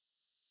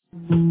Good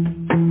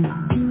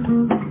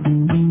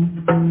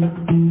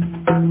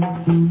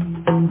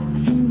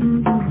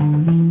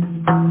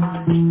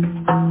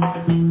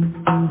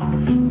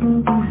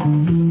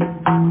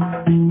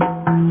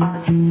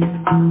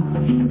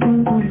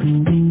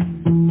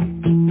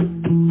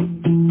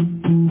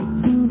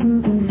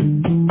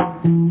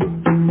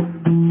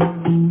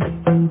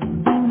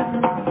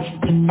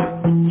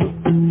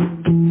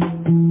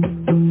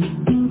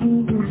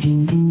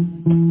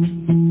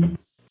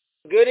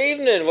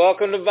evening.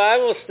 Welcome to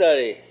Bible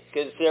study.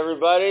 Good to see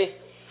everybody.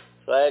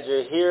 Glad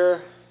you're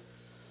here.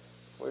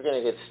 We're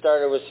going to get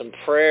started with some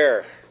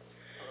prayer.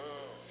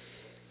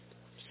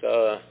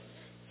 So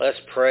let's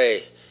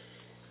pray.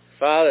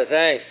 Father,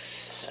 thanks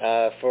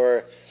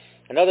for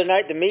another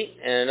night to meet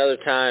and another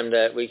time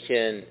that we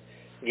can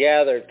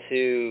gather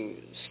to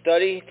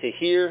study, to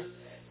hear,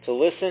 to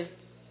listen,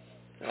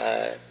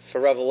 for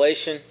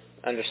revelation,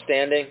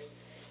 understanding.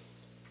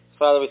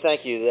 Father, we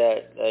thank you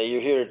that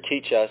you're here to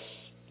teach us.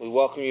 We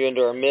welcome you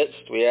into our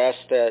midst. We ask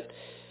that,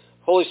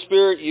 Holy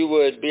Spirit, you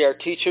would be our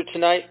teacher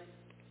tonight.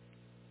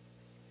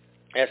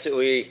 Ask that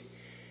we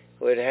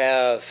would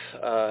have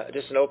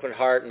just an open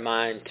heart and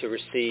mind to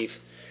receive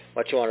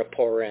what you want to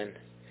pour in.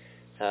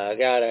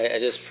 God, I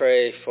just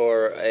pray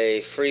for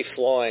a free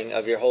flowing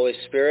of your Holy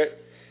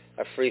Spirit,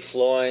 a free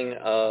flowing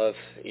of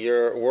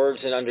your words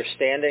and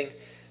understanding,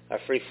 a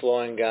free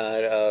flowing,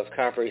 God, of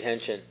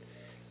comprehension.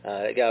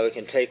 God, we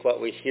can take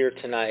what we hear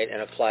tonight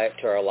and apply it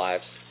to our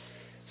lives.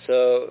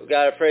 So,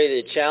 God, I pray that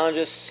you challenge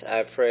us.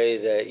 I pray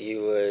that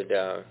you would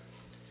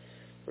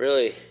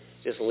really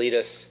just lead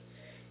us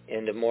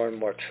into more and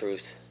more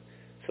truth.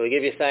 So we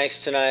give you thanks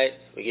tonight.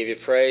 We give you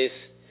praise.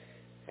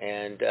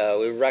 And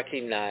we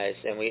recognize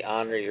and we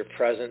honor your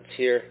presence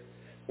here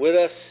with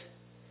us.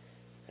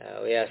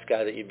 We ask,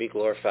 God, that you be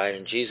glorified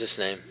in Jesus'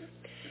 name.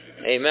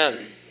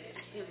 Amen.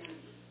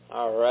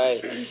 All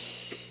right.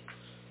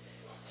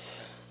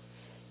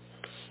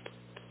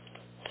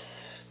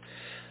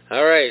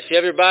 All right, if you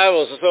have your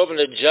Bibles, let's open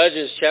to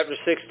Judges chapter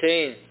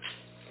 16.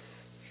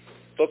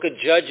 Book of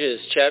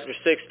Judges chapter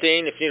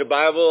 16. If you need a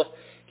Bible,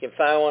 you can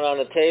find one on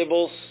the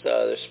tables.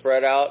 They're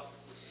spread out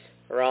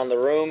around the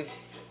room.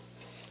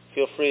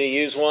 Feel free to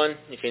use one.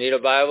 If you need a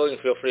Bible, you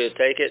can feel free to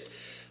take it.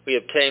 We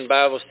obtain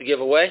Bibles to give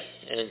away,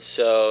 and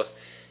so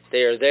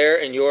they are there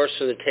and yours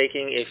for the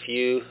taking if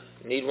you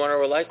need one or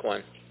would like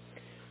one.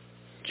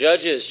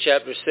 Judges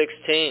chapter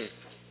 16.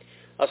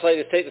 I'd also like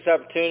to take this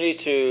opportunity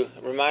to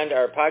remind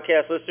our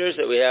podcast listeners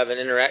that we have an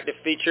interactive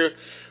feature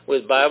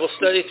with Bible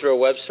study through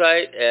our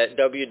website at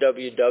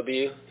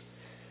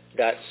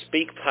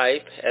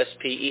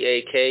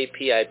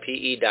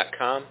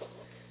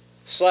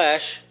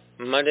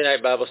www.speakpipe.com/Monday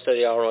Night Bible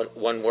Study, all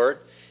one word.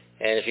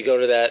 And if you go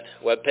to that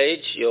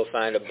webpage, you'll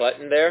find a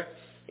button there.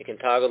 You can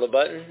toggle the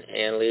button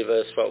and leave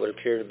us what would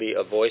appear to be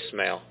a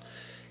voicemail.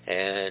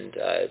 And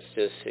it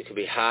could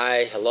be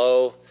hi,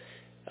 hello,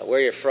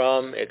 where you're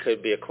from. It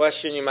could be a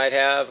question you might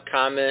have, a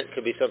comment. It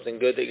could be something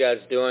good that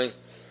God's doing.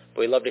 But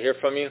we'd love to hear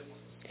from you,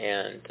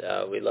 and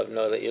we'd love to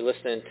know that you're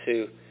listening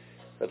to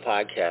the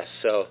podcast.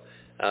 So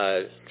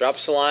drop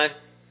us a line,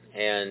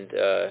 and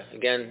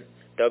again,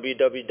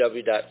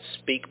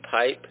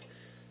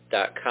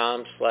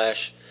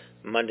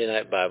 www.speakpipe.com/Monday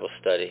Night Bible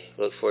Study.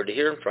 Look forward to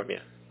hearing from you.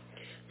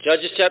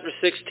 Judges chapter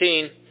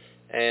 16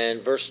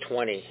 and verse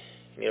 20.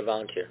 You need a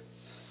volunteer.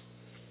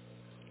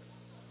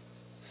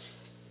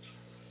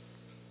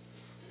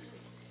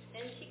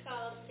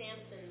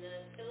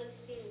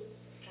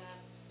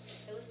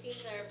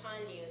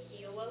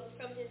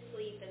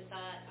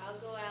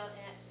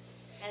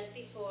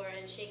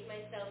 And shake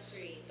myself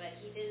free, but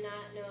he did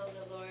not know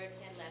the Lord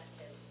had left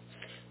him.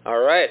 All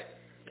right.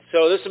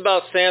 So this is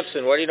about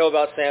Samson. What do you know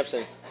about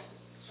Samson?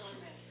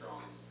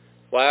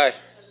 Why?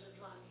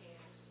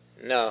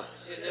 No.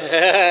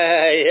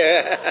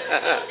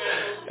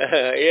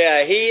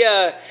 Yeah. He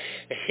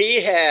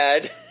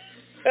had.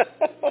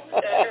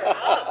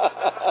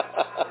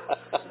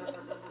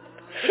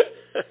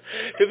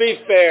 To be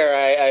fair,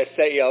 I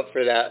set you up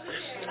for that.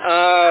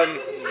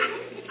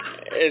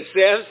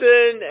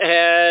 Samson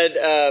had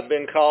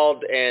been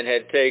called and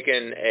had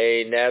taken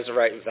a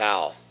Nazirite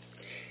vow.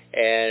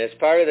 And as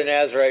part of the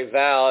Nazirite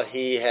vow,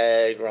 he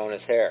had grown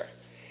his hair.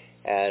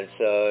 And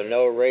so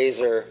no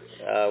razor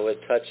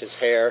would touch his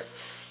hair.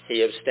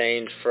 He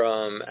abstained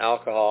from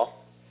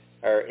alcohol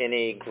or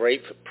any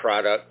grape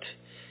product.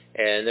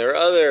 And there are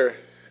other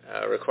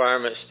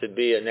requirements to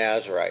be a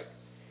Nazirite.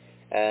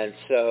 And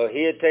so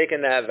he had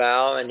taken that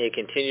vow, and he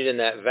continued in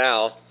that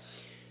vow.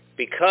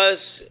 Because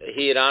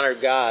he had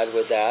honored God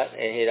with that,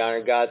 and he had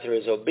honored God through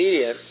his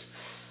obedience,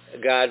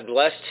 God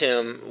blessed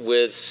him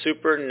with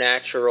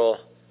supernatural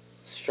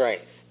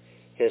strength.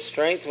 His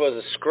strength was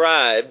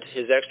ascribed,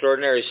 his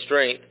extraordinary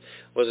strength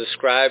was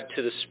ascribed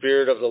to the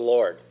Spirit of the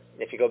Lord.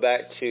 If you go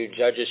back to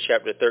Judges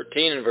chapter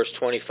 13 and verse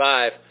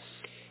 25,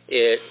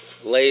 it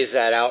lays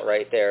that out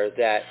right there,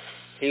 that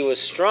he was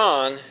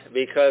strong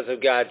because of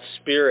God's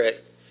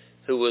Spirit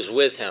who was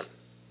with him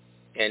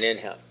and in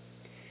him.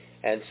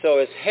 And so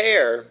his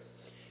hair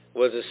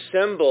was a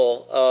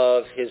symbol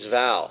of his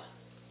vow.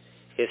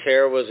 His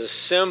hair was a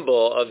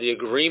symbol of the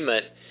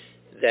agreement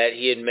that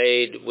he had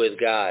made with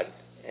God.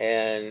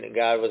 And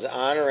God was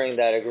honoring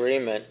that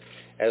agreement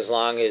as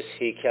long as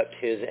he kept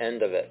his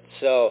end of it.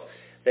 So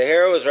the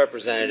hair was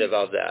representative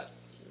of that.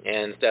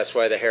 And that's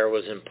why the hair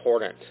was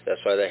important. That's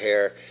why the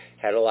hair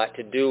had a lot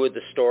to do with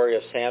the story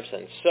of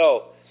Samson.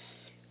 So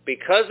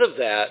because of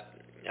that,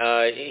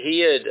 he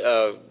had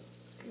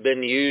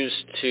been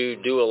used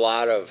to do a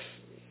lot of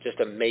just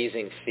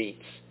amazing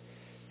feats.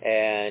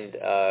 And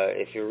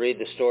if you read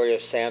the story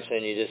of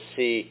Samson, you just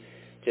see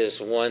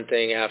just one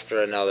thing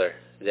after another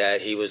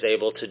that he was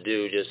able to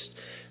do,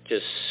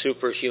 just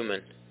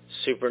superhuman,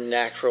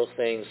 supernatural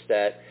things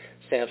that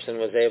Samson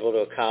was able to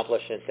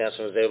accomplish and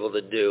Samson was able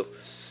to do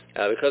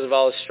because of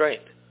all his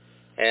strength.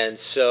 And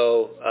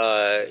so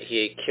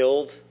he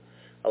killed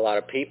a lot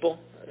of people,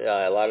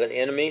 a lot of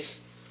enemies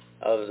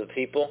of the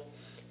people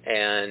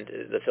and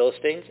the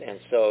Philistines. And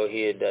so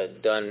he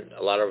had done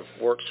a lot of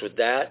works with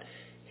that.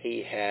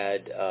 He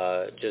had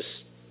just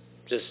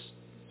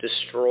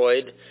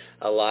destroyed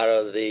a lot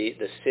of the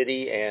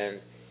city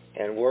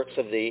and works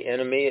of the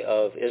enemy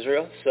of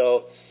Israel.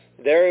 So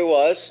there he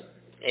was,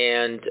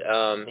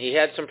 and he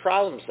had some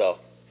problems, though.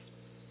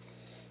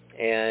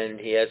 And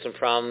he had some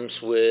problems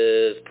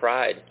with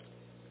pride.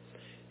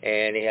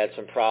 And he had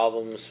some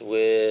problems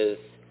with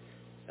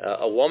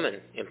a woman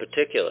in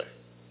particular,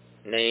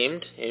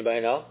 named,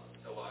 anybody know?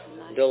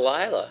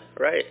 Delilah,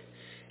 right.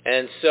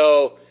 And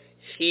so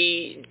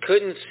he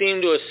couldn't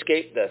seem to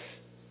escape this.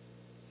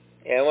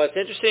 And what's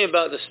interesting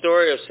about the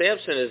story of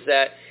Samson is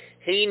that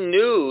he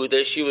knew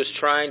that she was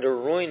trying to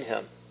ruin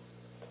him.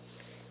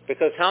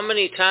 Because how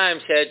many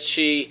times had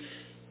he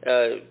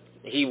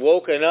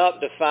woken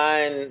up to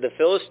find the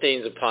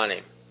Philistines upon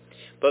him?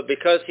 But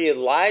because he had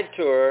lied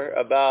to her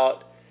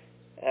about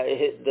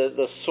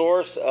the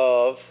source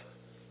of,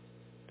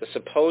 the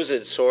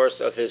supposed source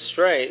of his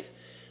strength,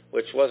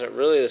 which wasn't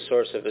really the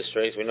source of his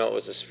strength, we know it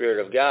was the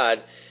Spirit of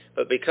God,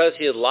 but because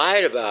he had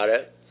lied about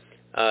it,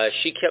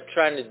 she kept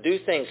trying to do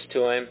things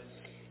to him,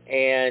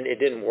 and it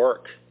didn't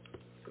work.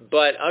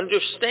 But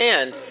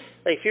understand,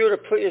 like if you were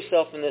to put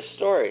yourself in this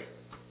story,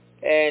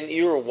 and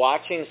you were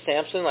watching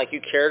Samson, like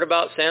you cared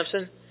about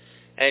Samson,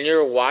 and you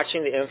were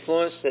watching the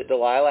influence that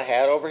Delilah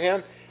had over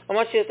him, I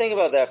want you to think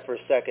about that for a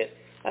second.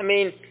 I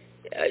mean,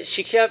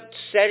 she kept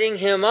setting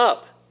him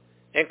up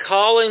and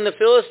calling the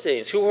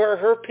Philistines, who were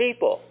her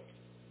people.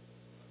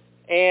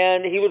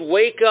 And he would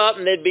wake up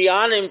and they'd be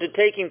on him to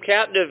take him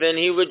captive, and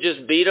he would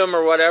just beat him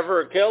or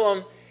whatever or kill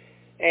him.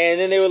 And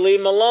then they would leave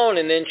him alone,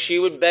 and then she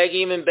would beg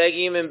him and beg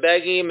him and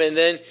beg him, and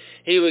then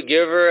he would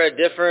give her a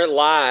different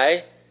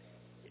lie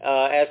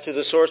as to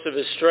the source of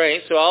his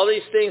strength. So all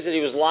these things that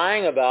he was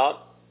lying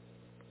about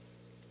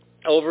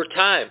over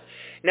time.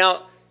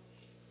 Now,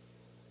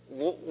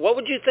 what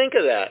would you think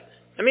of that?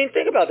 I mean,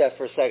 think about that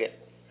for a second.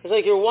 It's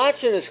like you're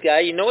watching this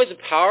guy. You know he's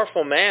a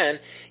powerful man.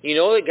 You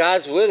know that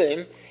God's with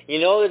him. You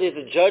know that he's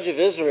the judge of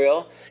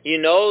Israel. You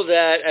know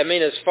that, I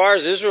mean, as far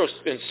as Israel is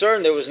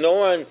concerned, there was no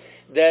one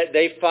that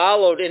they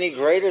followed any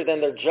greater than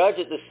their judge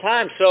at this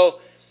time. So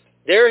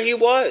there he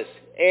was.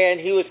 And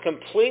he was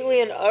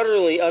completely and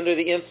utterly under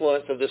the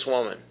influence of this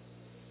woman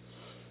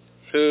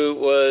who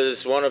was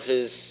one of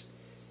his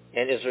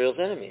and Israel's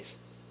enemies.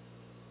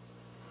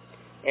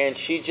 And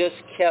she just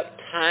kept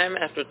time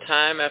after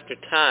time after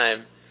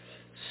time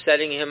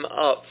setting him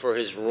up for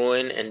his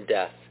ruin and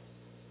death.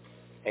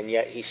 And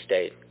yet he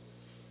stayed.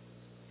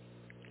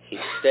 He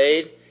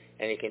stayed,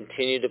 and he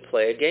continued to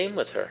play a game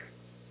with her.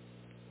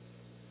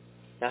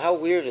 Now, how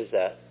weird is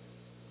that?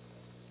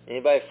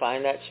 Anybody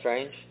find that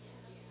strange?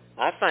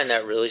 I find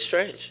that really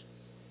strange.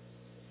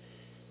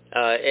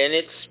 And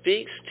it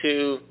speaks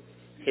to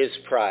his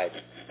pride,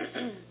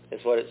 is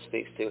what it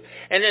speaks to.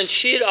 And then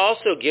she had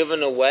also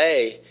given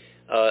away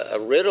a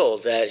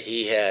riddle that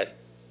he had.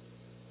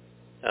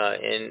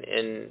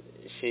 And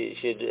she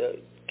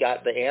had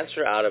got the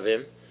answer out of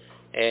him,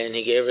 and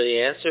he gave her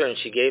the answer, and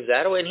she gave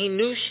that away, and he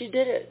knew she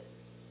did it.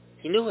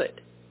 He knew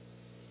it.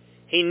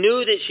 He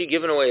knew that she'd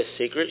given away a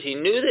secret. He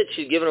knew that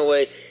she'd given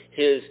away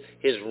his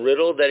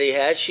riddle that he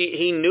had.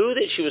 He knew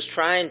that she was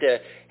trying to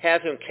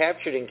have him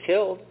captured and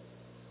killed,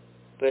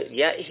 but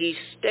yet he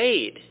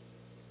stayed.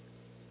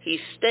 He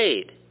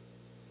stayed.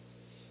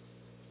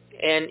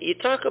 And you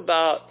talk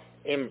about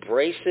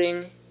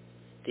embracing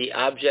the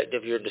object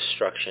of your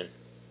destruction.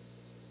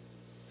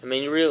 I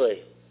mean,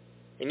 really.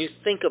 And you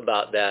think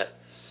about that.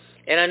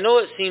 And I know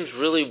it seems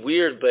really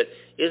weird, but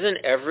isn't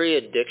every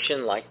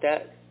addiction like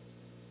that?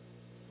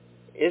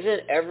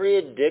 Isn't every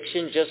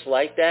addiction just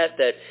like that?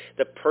 That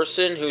the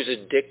person who's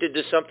addicted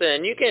to something,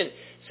 and you can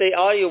say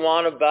all you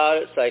want about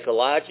it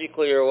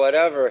psychologically or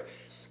whatever,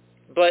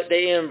 but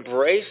they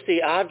embrace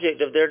the object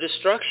of their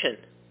destruction.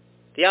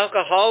 The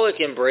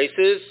alcoholic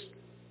embraces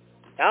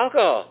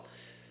alcohol.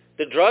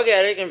 The drug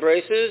addict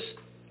embraces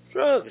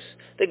drugs.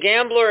 The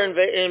gambler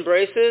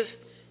embraces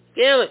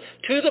gambling,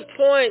 to the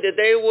point that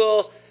they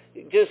will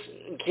just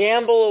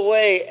gamble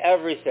away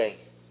everything.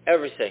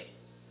 Everything.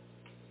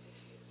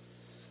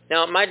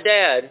 Now, my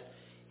dad,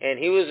 And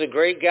he was a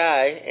great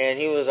guy, and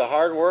he was a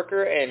hard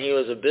worker, and he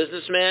was a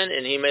businessman,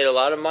 and he made a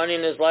lot of money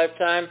in his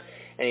lifetime,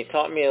 and he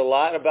taught me a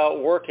lot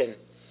about working.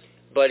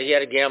 But he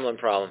had a gambling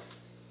problem.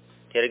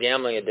 He had a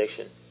gambling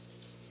addiction.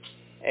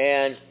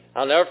 And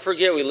I'll never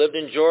forget, we lived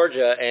in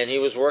Georgia, and he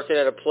was working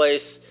at a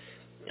place,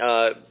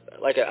 I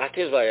think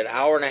it was like an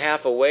hour and a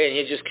half away, and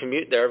he'd just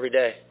commute there every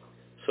day,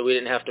 so we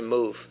didn't have to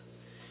move.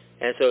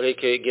 And so he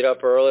could get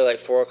up early,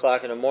 like 4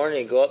 o'clock in the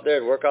morning, he'd go up there,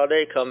 and work all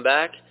day, come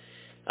back.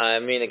 I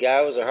mean, the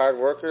guy was a hard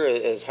worker,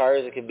 as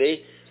hard as it could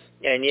be.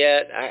 And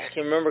yet, I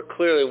can remember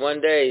clearly one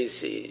day,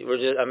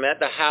 I'm at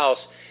the house,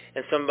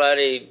 and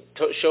somebody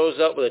shows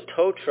up with a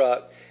tow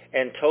truck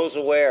and tows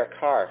away our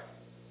car.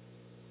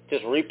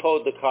 Just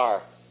repoed the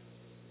car.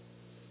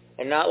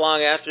 And not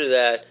long after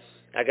that,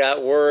 I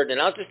got word, and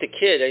I was just a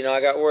kid,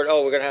 I got word,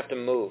 we're going to have to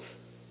move.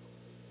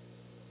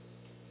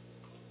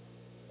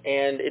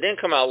 And it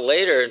didn't come out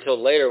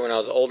until later when I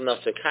was old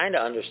enough to kind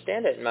of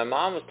understand it. And my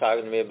mom was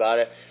talking to me about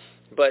it.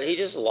 But he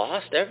just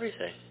lost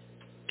everything.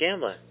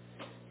 Gambling.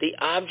 The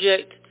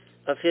object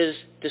of his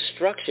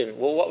destruction.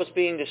 Well, what was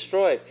being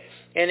destroyed?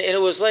 And it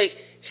was like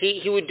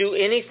he would do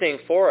anything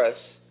for us,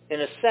 in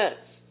a sense.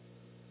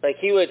 Like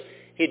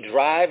he'd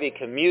drive, he'd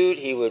commute,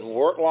 he would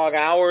work long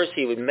hours,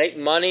 he would make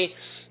money.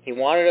 He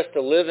wanted us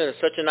to live in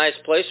such a nice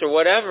place or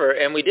whatever.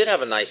 And we did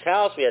have a nice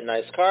house, we had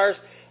nice cars,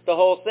 the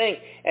whole thing.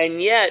 And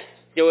yet,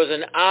 there was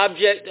an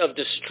object of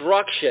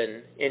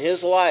destruction in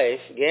his life,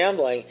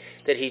 gambling,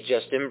 that he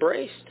just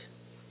embraced.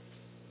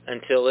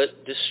 Until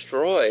it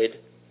destroyed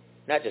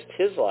not just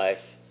his life,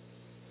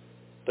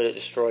 but it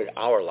destroyed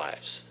our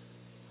lives.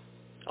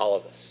 All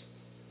of us.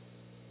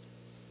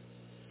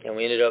 And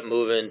we ended up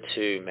moving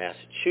to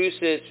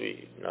Massachusetts,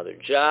 another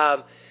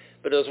job.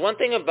 But there was one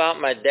thing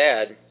about my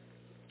dad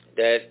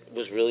that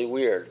was really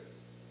weird.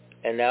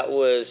 And that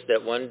was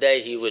that one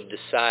day he would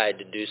decide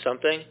to do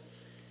something,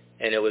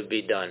 and it would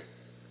be done.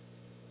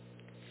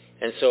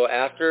 And so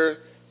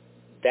after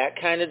that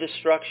kind of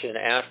destruction,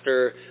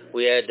 after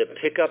we had to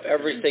pick up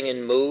everything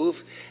and move,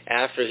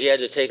 after he had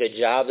to take a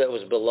job that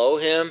was below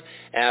him,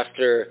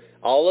 after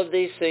all of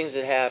these things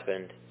had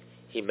happened,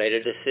 he made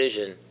a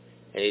decision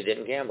and he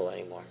didn't gamble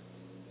anymore.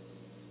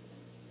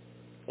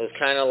 It was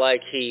kind of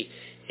like he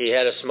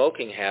had a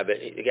smoking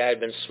habit. The guy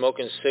had been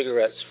smoking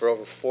cigarettes for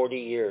over 40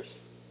 years.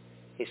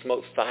 He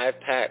smoked 5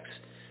 packs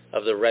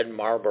of the red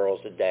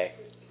Marlboros a day.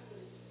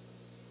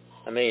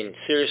 I mean,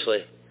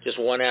 seriously, just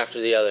one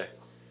after the other.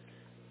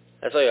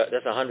 That's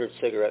 100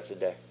 cigarettes a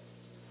day.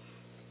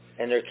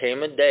 And there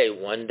came a day,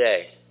 one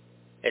day,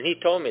 and he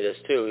told me this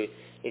too.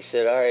 He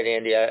said, all right,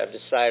 Andy, I've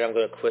decided I'm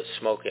going to quit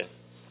smoking.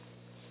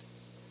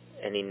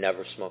 And he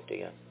never smoked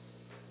again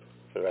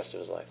for the rest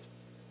of his life.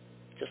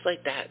 Just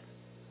like that.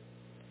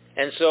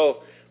 And so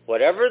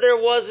whatever there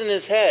was in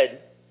his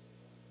head,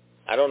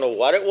 I don't know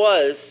what it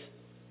was,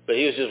 but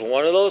he was just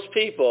one of those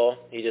people.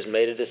 He just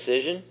made a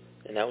decision,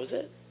 and that was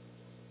it.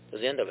 That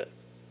was the end of it.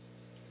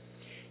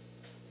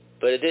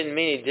 But it didn't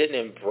mean he didn't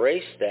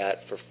embrace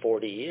that for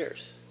 40 years.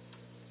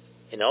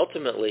 And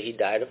ultimately, he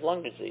died of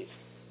lung disease.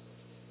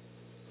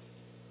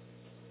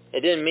 It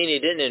didn't mean he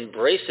didn't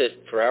embrace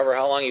it forever,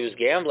 how long he was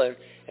gambling,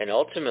 and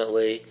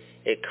ultimately,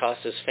 it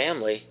cost his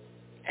family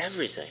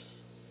everything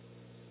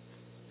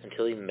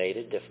until he made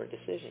a different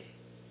decision.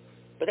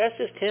 But that's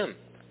just him,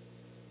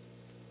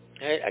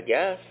 right? I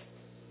guess.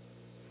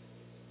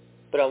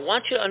 But I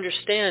want you to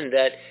understand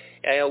that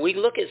we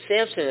look at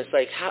Samson, it's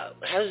like, how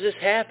does this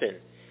happen?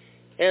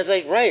 And it's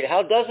like, right,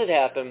 how does it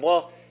happen?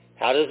 Well,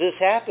 how does this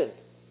happen?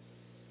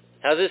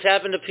 How does this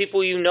happen to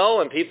people you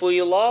know and people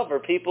you love or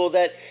people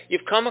that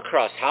you've come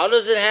across? How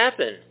does it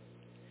happen?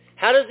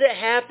 How does it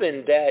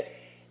happen that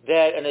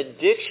an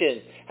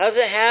addiction, how does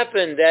it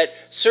happen that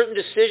certain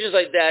decisions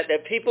like that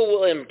people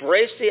will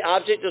embrace the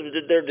object of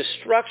their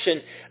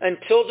destruction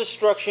until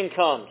destruction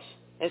comes?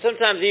 And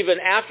sometimes even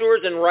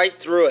afterwards and right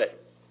through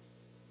it.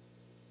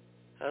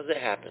 How does it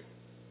happen?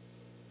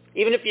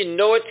 Even if you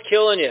know it's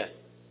killing you.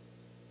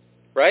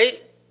 Right?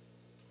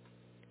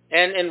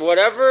 And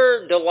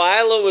whatever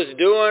Delilah was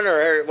doing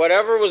or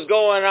whatever was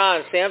going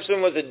on,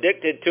 Samson was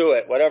addicted to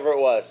it, whatever it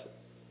was.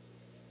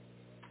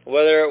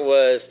 Whether it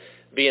was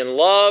being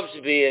loved,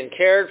 being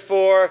cared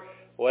for,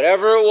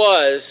 whatever it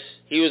was,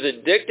 he was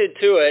addicted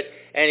to it,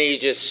 and he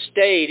just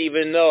stayed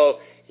even though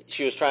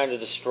she was trying to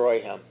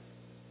destroy him.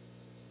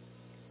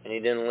 And he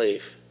didn't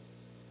leave.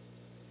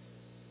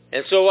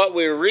 And so what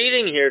we're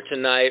reading here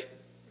tonight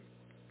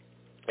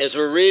is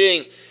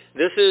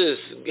this is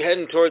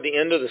heading toward the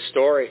end of the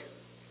story.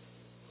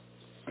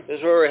 This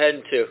is where we're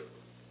heading to.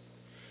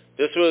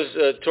 This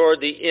was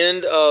toward the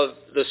end of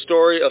the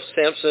story of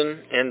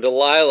Samson and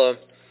Delilah.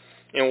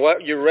 And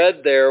what you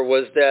read there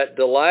was that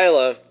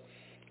Delilah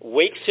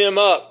wakes him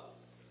up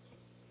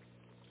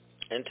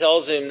and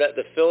tells him that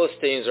the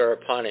Philistines are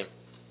upon him.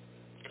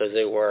 Because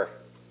they were.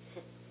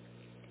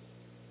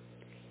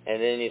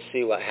 And then you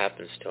see what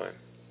happens to him.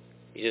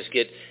 You just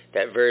get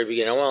that very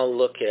beginning. I want to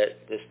look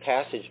at this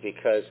passage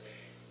because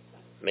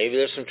maybe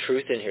there's some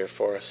truth in here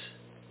for us.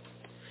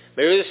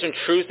 Maybe there's some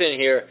truth in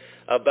here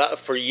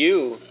for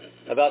you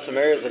about some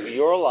areas of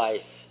your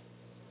life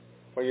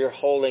where you're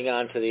holding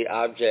on to the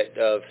object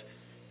of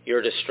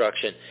your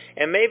destruction.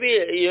 And maybe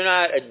you're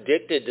not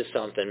addicted to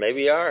something.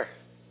 Maybe you are.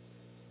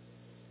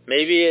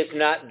 Maybe it's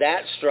not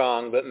that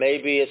strong, but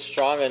maybe it's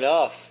strong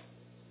enough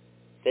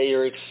that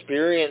you're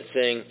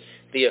experiencing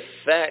the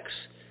effects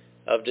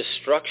of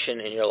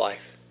destruction in your life.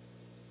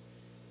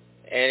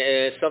 And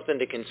it's something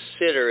to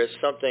consider. It's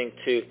something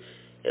to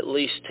at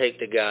least take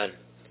to God.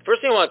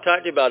 First thing I want to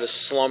talk to you about is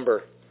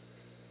slumber.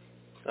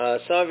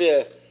 Some of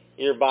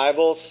your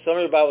Bibles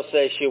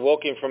say she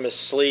awoke him from his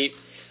sleep.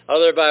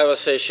 Other Bibles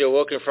say she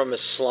awoke him from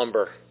his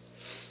slumber.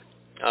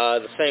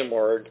 The same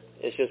word.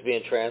 It's just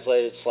being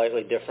translated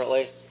slightly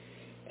differently.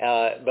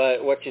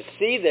 But what you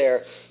see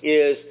there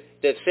is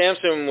that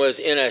Samson was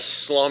in a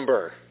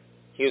slumber.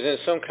 He was in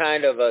some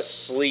kind of a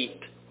sleep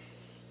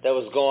that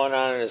was going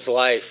on in his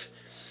life.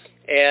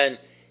 And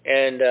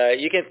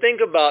you can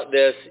think about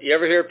this. You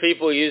ever hear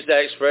people use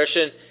that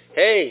expression?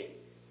 Hey,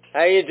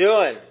 how you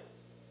doing?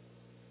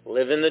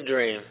 Living the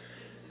dream,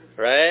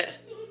 right?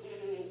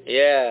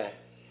 Yeah.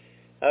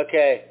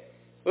 Okay.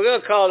 We're going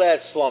to call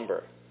that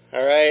slumber,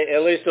 all right?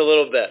 At least a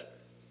little bit.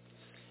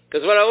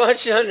 Because what I want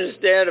you to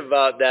understand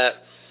about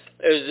that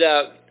is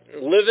that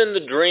living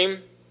the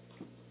dream,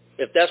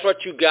 if that's what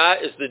you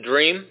got is the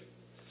dream,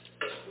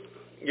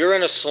 you're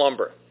in a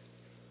slumber,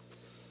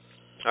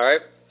 all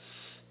right?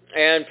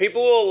 And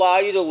people will allow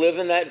you to live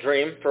in that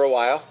dream for a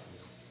while.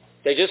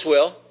 They just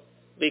will,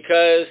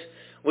 because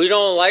we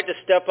don't like to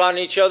step on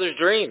each other's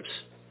dreams.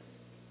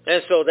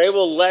 And so they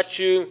will let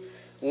you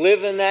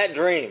live in that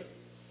dream.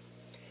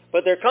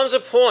 But there comes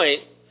a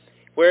point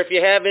where if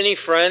you have any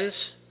friends,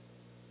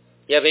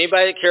 you have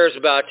anybody that cares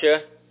about you,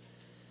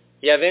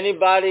 you have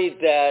anybody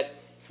that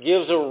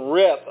gives a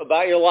rip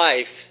about your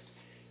life,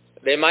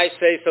 they might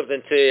say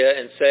something to you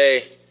and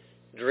say,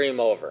 dream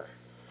over.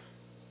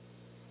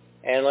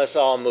 And let's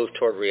all move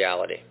toward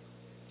reality.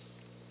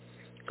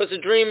 Because the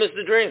dream is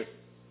the dream.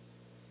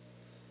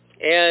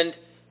 And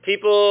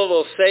people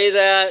will say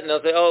that, and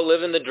they'll say, oh,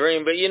 live in the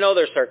dream. But you know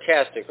they're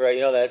sarcastic, right?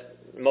 You know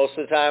that most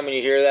of the time when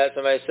you hear that,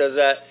 somebody says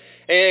that.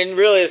 And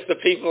really it's the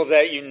people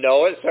that you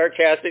know it's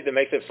sarcastic that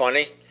makes it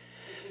funny.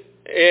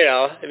 You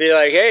know, it'd be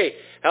like, hey,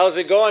 how's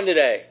it going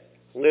today?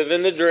 Live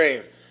in the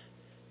dream.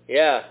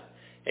 Yeah.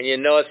 And you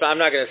know, I'm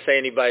not going to say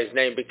anybody's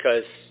name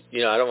because,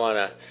 you know, I don't want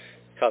to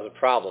cause a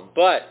problem.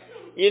 But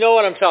you know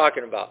what I'm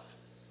talking about.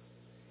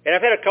 And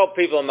I've had a couple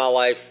people in my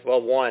life,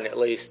 well, one at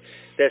least,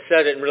 that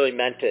said it and really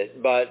meant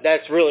it. But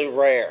that's really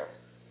rare.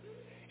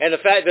 And the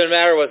fact of the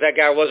matter was that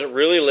guy wasn't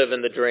really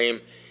living the dream,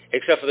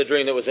 except for the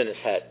dream that was in his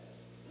head.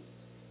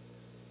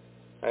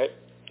 Right?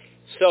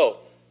 So,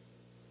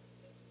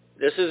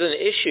 this is an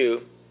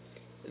issue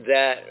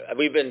that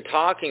we've been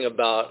talking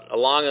about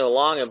along and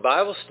along in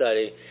Bible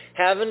study,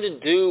 having to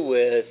do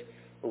with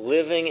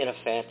living in a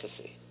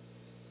fantasy,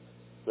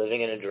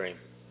 living in a dream.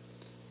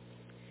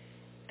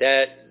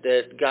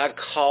 That God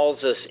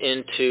calls us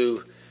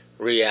into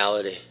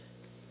reality.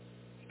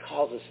 He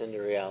calls us into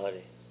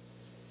reality.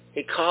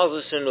 He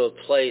calls us into a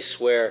place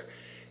where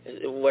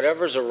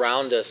whatever's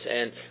around us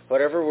and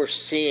whatever we're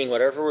seeing,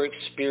 whatever we're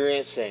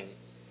experiencing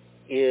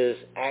is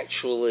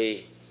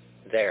actually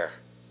there.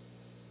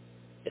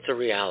 It's a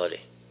reality.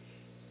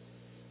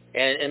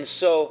 And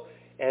so,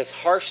 as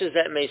harsh as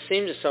that may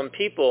seem to some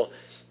people,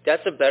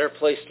 that's a better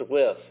place to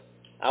live.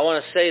 I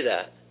want to say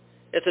that.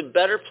 It's a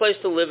better place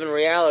to live in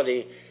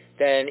reality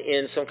than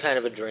in some kind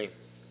of a dream.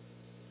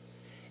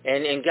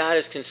 And God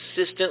is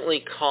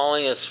consistently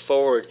calling us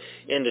forward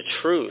into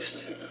truth.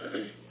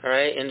 All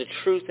right? Into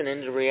truth and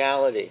into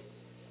reality.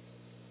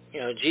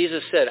 You know,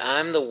 Jesus said,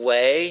 I'm the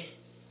way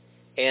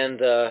and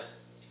the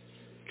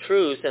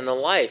truth and the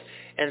life.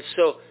 And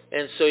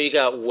so you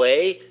got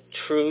way,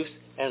 truth,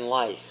 and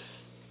life.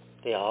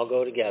 They all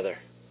go together.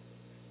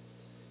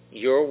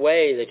 Your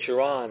way that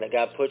you're on, that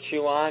God puts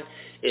you on,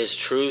 is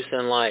truth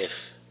and life.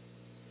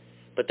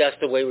 But that's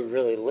the way we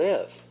really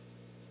live.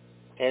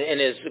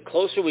 And as the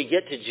closer we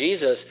get to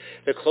Jesus,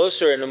 the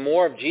closer and the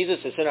more of Jesus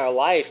is in our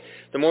life,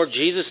 the more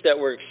Jesus that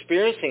we're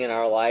experiencing in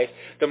our life,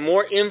 the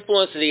more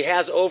influence that he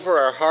has over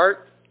our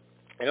heart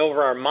and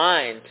over our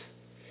mind,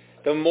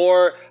 the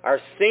more our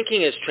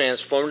thinking is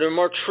transformed, the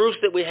more truth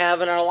that we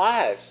have in our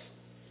lives.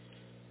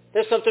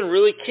 There's something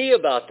really key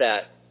about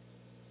that.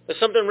 There's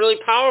something really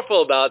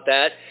powerful about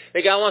that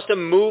God wants to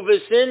move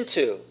us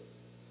into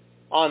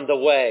on the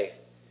way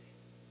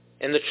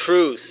and the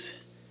truth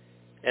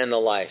and the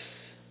life.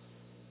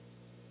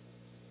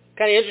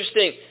 Kind of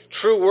interesting.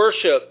 True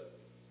worship,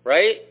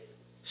 right?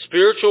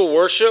 Spiritual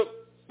worship,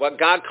 what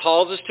God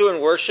calls us to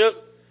in worship,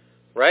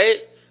 right,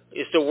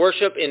 is to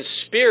worship in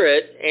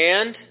spirit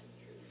and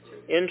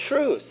in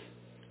truth.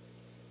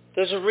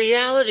 There's a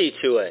reality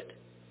to it.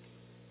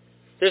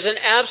 There's an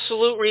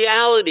absolute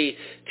reality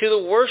to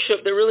the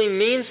worship that really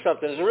means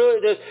something.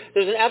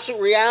 There's an absolute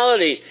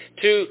reality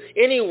to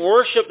any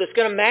worship that's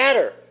going to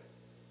matter.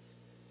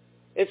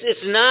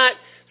 It's not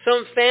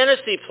some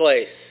fantasy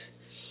place.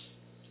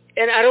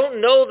 And I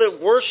don't know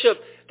that worship,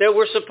 that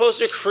we're supposed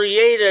to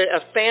create a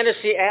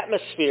fantasy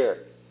atmosphere.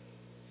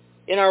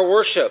 in our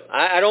worship.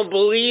 I don't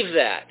believe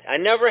that. I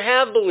never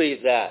have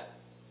believed that.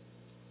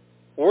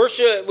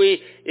 Worship,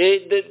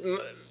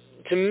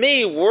 to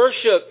me,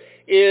 worship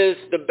is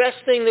the best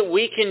thing that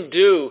we can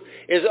do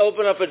is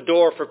open up a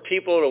door for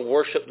people to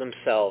worship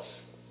themselves.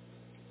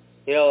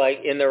 Like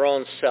in their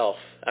own self.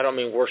 I don't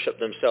mean worship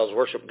themselves,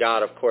 worship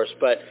God, of course,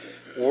 but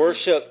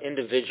worship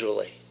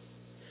individually.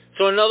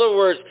 So in other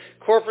words,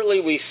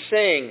 corporately we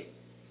sing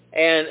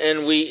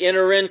and we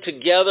enter in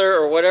together,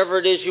 or whatever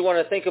it is you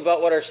want to think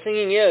about what our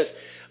singing is.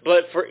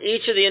 But for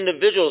each of the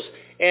individuals,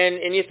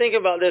 and you think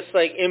about this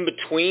like in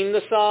between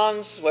the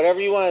songs,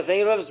 whatever you want to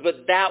think about,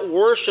 but that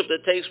worship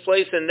that takes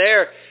place in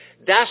there,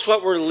 that's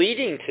what we're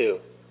leading to.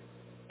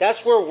 That's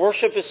where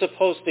worship is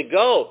supposed to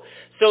go,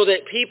 so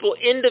that people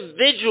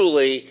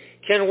individually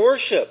can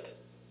worship.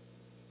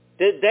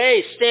 That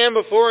they stand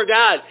before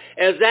God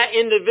as that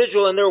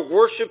individual and they're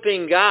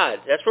worshiping God.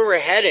 That's where we're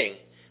heading.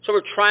 That's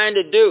what we're trying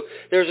to do.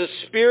 There's a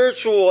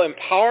spiritual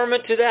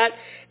empowerment to that.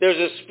 There's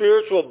a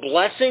spiritual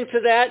blessing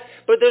to that.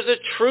 But there's a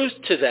truth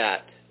to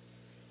that.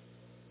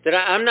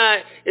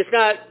 That it's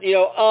not,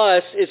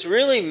 us. It's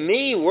really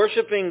me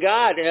worshiping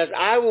God. And as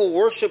I will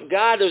worship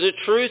God, there's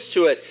a truth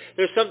to it.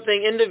 There's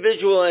something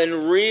individual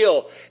and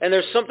real. And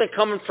there's something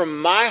coming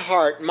from my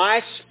heart,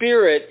 my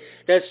spirit,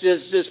 that's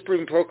just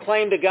being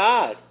proclaimed to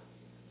God.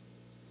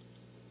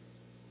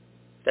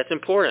 That's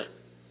important.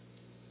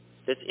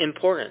 That's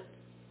important.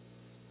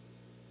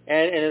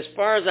 And as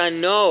far as I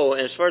know,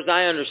 and as far as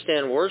I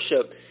understand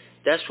worship,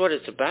 that's what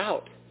it's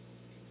about.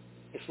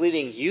 It's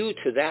leading you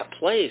to that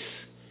place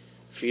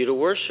for you to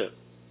worship.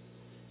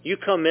 You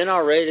come in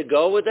all ready to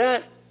go with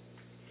that?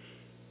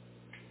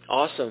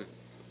 Awesome.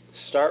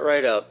 Start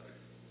right up.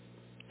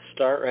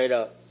 Start right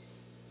up.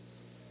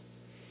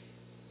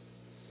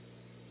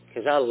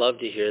 Because I love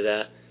to hear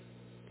that.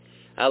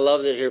 I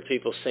love to hear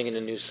people singing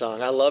a new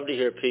song. I love to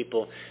hear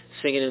people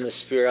singing in the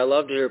Spirit. I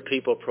love to hear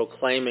people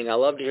proclaiming. I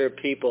love to hear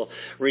people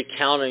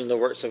recounting the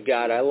works of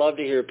God. I love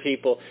to hear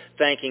people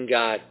thanking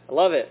God. I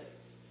love it.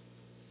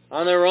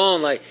 On their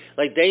own, like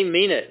they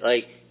mean it.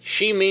 Like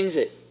she means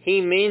it.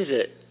 He means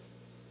it.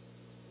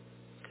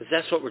 Because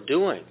that's what we're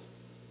doing.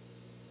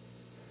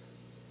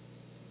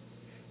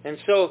 And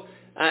so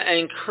I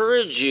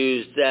encourage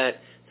you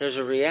that there's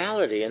a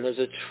reality and there's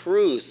a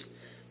truth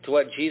to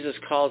what Jesus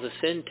calls us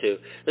into.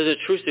 There's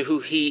a truth to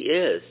who he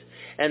is.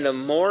 And the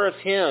more of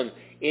him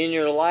in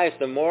your life,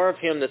 the more of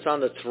him that's on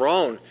the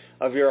throne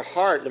of your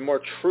heart, the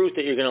more truth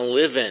that you're going to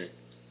live in.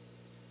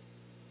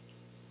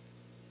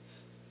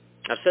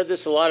 I've said this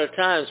a lot of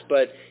times,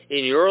 but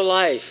in your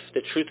life,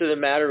 the truth of the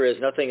matter is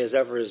nothing is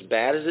ever as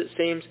bad as it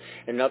seems,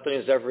 and nothing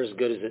is ever as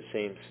good as it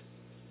seems.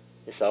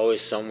 It's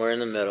always somewhere in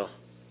the middle.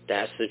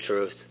 That's the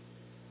truth.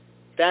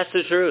 That's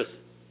the truth.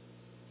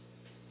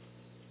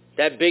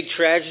 That big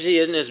tragedy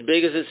isn't as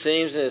big as it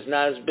seems, and it's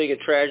not as big a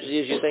tragedy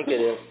as you think it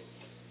is.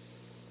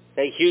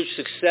 That huge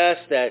success,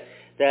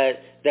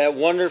 that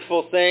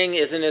wonderful thing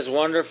isn't as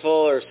wonderful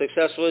or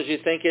successful as you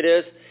think it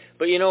is.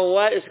 But you know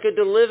what? It's good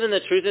to live in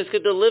the truth. It's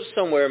good to live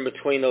somewhere in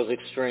between those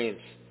extremes.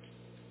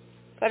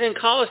 God didn't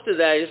call us to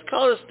that. He just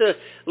called us to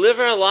live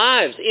our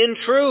lives in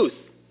truth.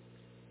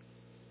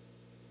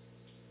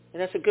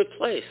 And that's a good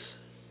place.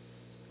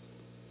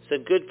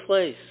 It's a good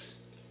place.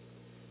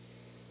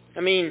 I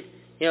mean,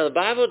 the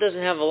Bible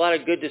doesn't have a lot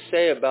of good to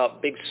say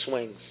about big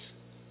swings.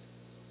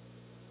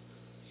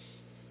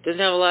 It doesn't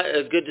have a lot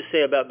of good to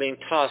say about being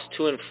tossed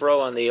to and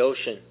fro on the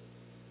ocean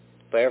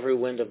by every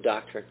wind of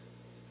doctrine.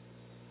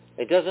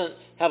 It doesn't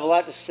have a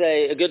lot to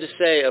say, good to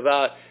say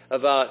about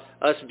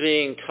us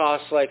being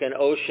tossed like an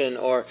ocean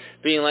or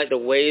being like the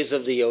waves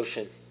of the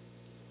ocean.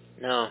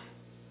 No,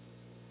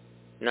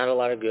 not a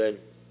lot of good.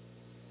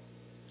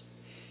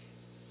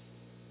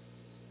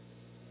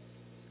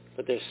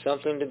 But there's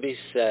something to be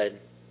said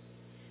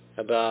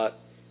about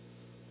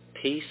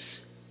peace.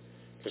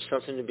 There's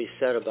something to be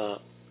said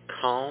about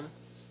calm.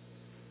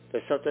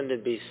 There's something to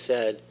be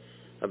said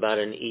about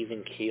an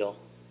even keel.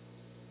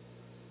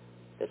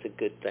 That's a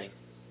good thing.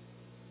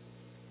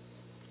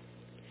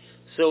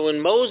 So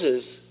when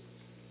Moses,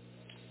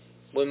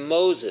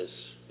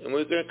 and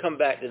we're going to come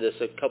back to this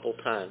a couple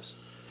times,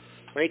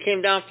 when he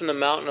came down from the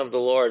mountain of the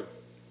Lord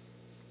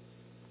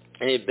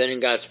and he had been in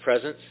God's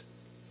presence,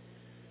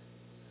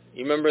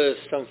 you remember there's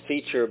some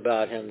feature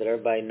about him that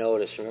everybody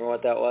noticed. Remember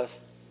what that was?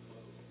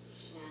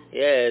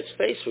 Yeah, his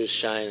face was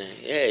shining.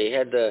 Yeah, he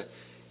had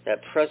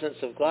that presence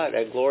of God,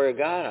 that glory of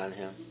God on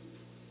him.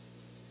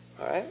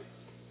 All right?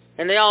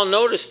 And they all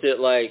noticed it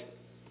like,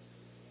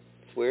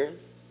 it's weird.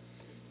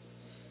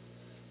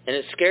 And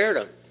it scared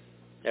them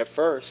at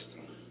first.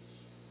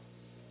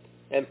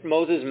 And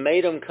Moses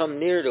made them come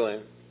near to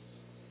him.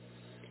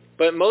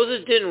 But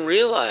Moses didn't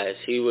realize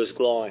he was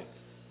glowing,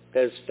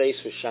 that his face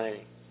was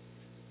shining.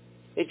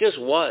 It just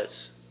was.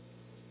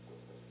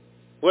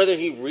 Whether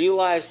he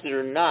realized it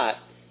or not,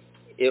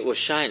 it was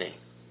shining.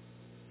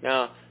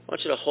 Now, I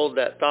want you to hold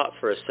that thought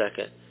for a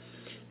second.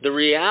 The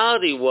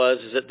reality was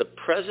that the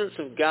presence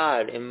of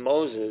God in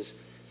Moses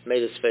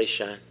made his face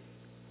shine.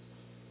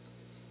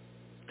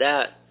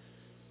 That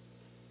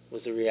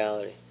was the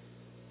reality.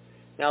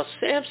 Now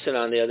Samson,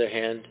 on the other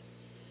hand,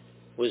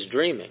 was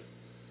dreaming.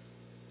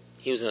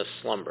 He was in a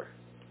slumber.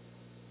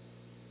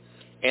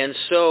 And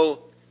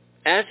so,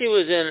 as he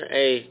was in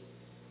a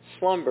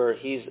slumber,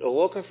 he's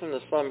awakened from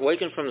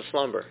the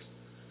slumber.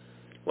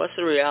 What's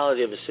the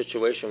reality of the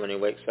situation when he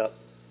wakes up?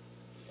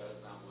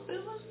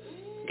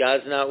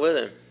 God's not with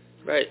him.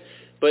 Right.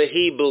 But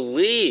he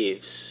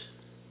believes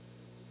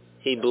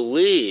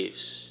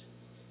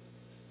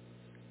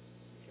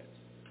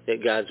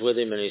that God's with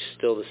him and he's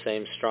still the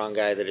same strong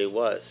guy that he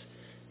was.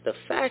 The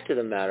fact of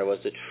the matter was,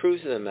 the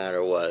truth of the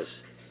matter was,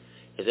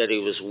 is that he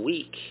was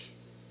weak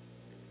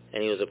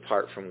and he was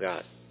apart from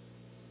God.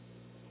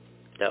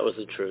 That was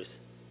the truth.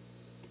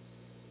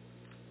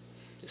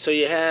 So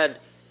you had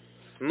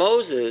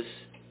Moses,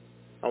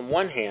 on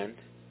one hand,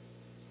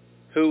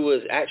 who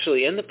was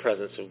actually in the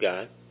presence of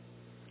God,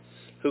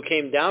 who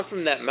came down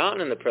from that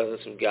mountain in the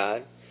presence of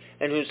God,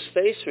 and whose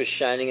face was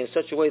shining in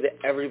such a way that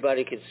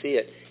everybody could see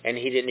it, and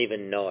he didn't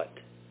even know it.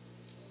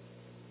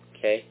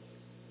 Okay?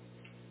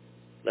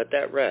 Let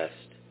that rest.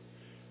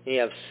 And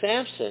you have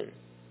Samson.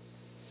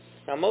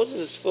 Now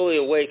Moses is fully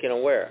awake and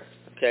aware.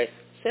 Okay?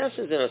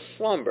 Samson's in a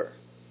slumber.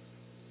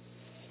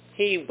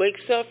 He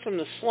wakes up from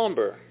the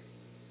slumber,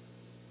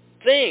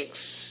 thinks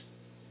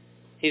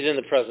he's in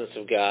the presence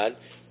of God,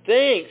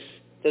 thinks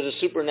there's a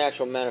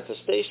supernatural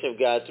manifestation of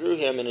God through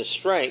him and his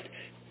strength,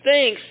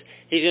 thinks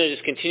he's going to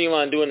just continue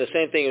on doing the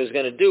same thing he was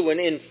going to do, when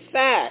in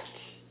fact,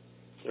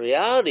 the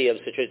reality of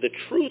the situation, the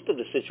truth of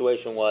the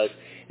situation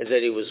is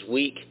that he was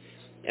weak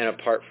and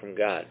apart from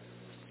God.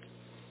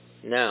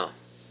 Now,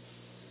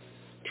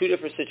 two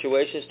different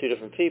situations, two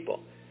different people.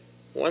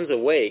 One's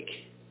awake,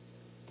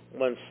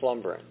 one's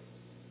slumbering.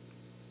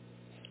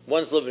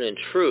 One's living in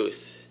truth,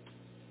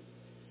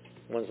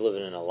 one's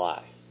living in a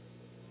lie.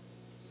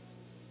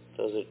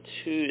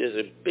 There's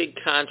a big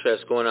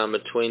contrast going on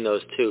between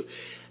those two.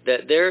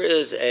 That there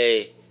is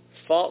a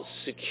false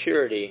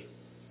security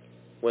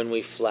when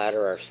we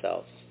flatter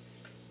ourselves.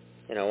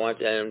 And I'm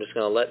just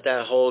going to let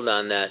that hold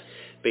on that,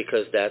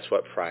 because that's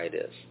what pride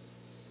is.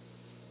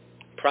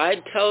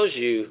 Pride tells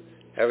you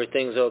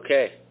everything's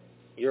okay.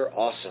 You're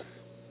awesome.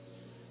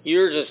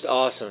 You're just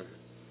awesome.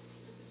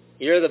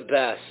 You're the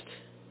best.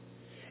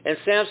 And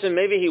Samson,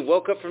 maybe he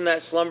woke up from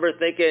that slumber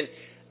thinking,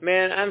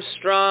 man, I'm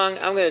strong.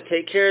 I'm going to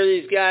take care of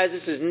these guys.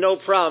 This is no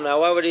problem.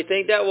 Now, why would he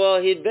think that? Well,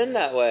 he'd been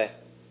that way.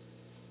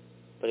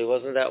 But he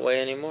wasn't that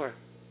way anymore.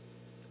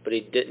 But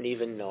he didn't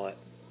even know it.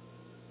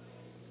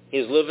 He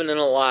was living in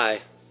a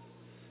lie,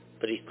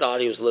 but he thought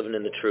he was living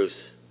in the truth.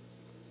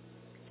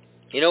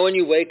 You know, when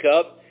you wake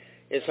up,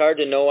 it's hard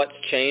to know what's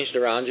changed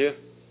around you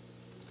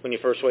when you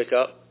first wake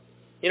up.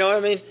 You know what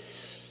I mean?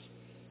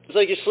 It's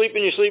like you're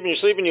sleeping,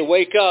 you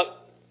wake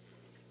up.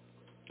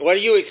 What do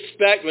you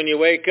expect when you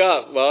wake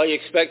up? Well, you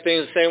expect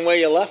things the same way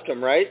you left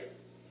them, right?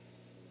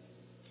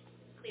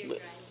 Clear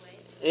driveway.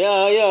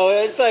 Yeah,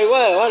 it's like,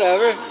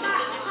 whatever.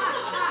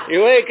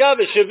 You wake up,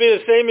 it should be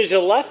the same as you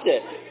left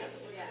it.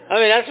 I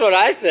mean, that's what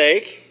I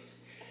think.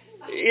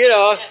 You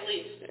know, At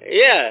least.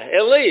 yeah,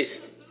 at least.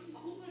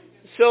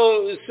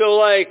 So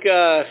like,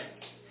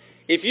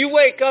 if you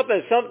wake up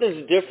and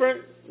something's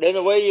different than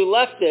the way you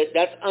left it,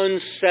 that's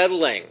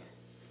unsettling.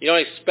 You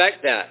don't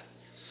expect that.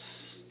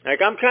 Like,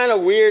 I'm kind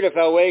of weird if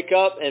I wake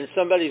up and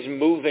somebody's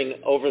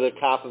moving over the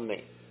top of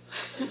me.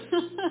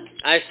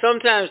 I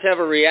sometimes have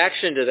a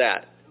reaction to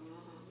that.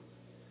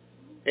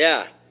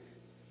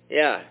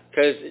 Yeah,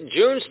 because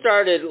June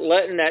started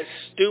letting that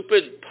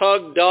stupid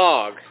pug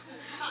dog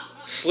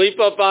sleep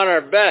up on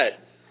our bed.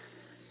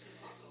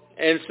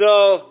 And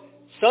so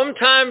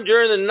sometime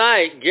during the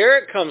night,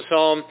 Garrett comes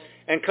home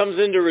and comes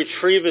in to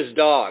retrieve his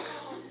dog.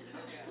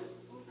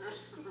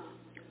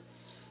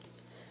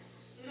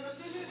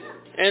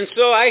 And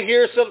so I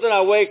hear something,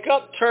 I wake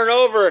up, turn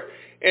over,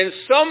 and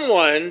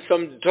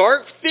some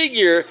dark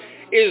figure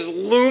is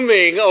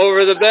looming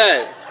over the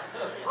bed.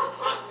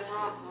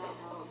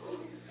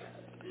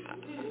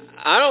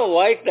 I don't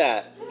like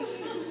that.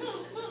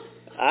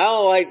 I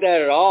don't like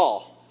that at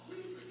all.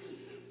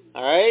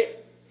 All right?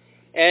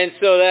 And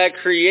so that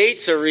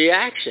creates a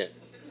reaction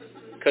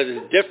because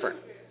it's different.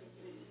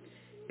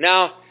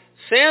 Now,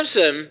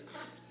 Samson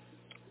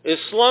is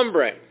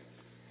slumbering.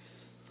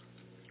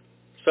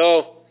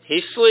 So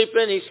he's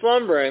sleeping, he's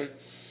slumbering.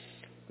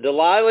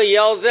 Delilah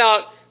yells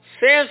out,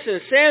 Samson,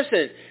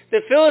 Samson,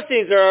 the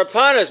Philistines are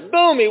upon us.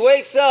 Boom, he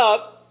wakes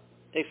up,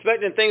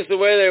 expecting things the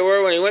way they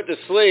were when he went to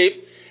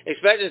sleep,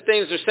 expecting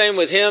things the same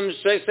with him,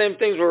 same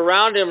things were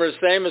around him are the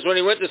same as when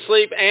he went to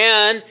sleep,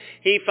 and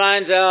he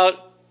finds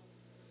out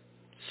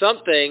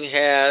something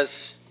has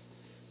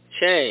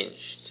changed.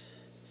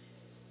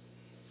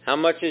 How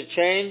much has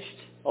changed?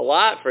 A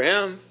lot for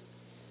him.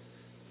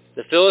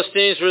 The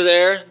Philistines were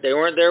there. They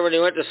weren't there when he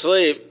went to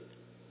sleep.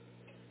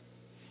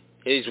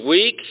 He's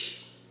weak.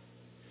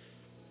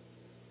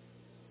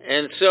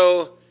 And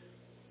so,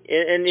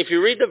 and if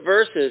you read the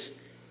verses,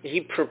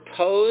 he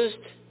proposed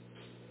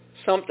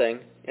something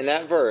in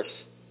that verse,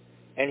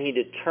 and he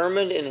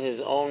determined in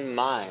his own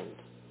mind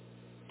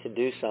to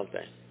do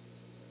something.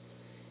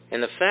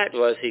 And the fact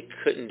was he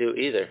couldn't do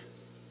either.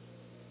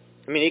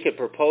 I mean, he could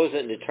propose it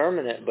and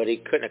determine it, but he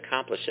couldn't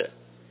accomplish it.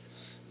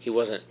 He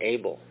wasn't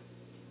able.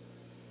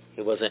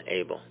 He wasn't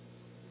able.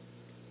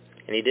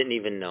 And he didn't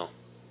even know.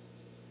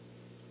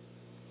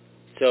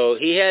 So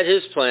he had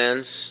his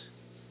plans.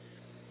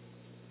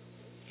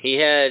 He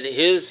had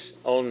his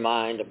own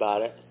mind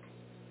about it,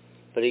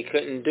 but he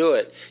couldn't do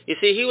it. You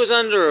see, he was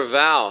under a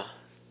vow,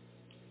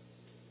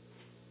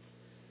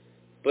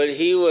 but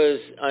he was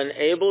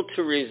unable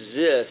to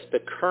resist the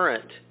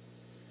current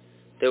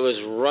that was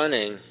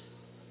running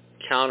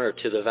counter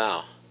to the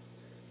vow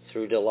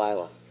through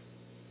Delilah.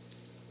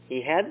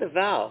 He had the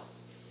vow.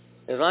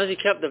 As long as he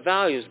kept the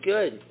vow, he was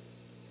good.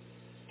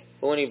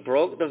 But when he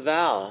broke the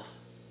vow,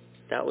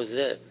 that was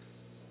it.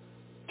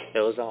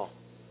 That was all.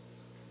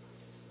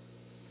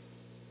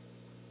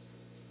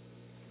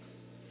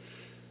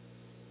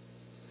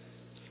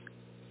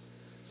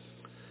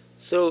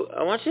 So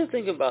I want you to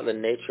think about the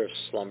nature of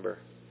slumber.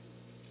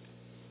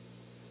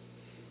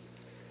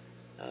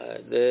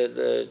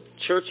 The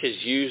church has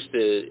used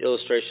the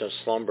illustration of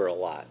slumber a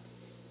lot.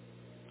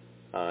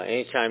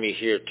 Anytime you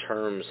hear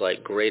terms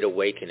like great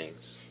awakenings,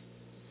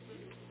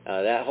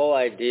 that whole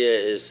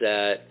idea is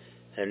that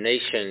a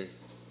nation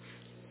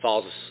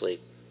falls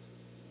asleep.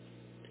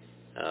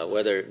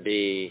 Whether it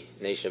be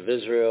nation of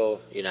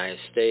Israel, United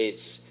States,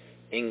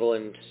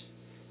 England,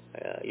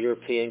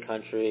 European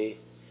country,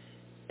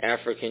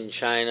 African,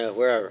 China,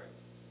 wherever,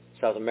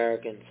 South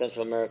American,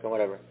 Central American,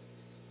 whatever.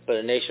 But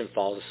a nation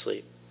falls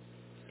asleep.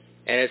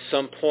 And at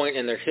some point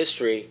in their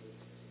history,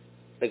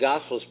 the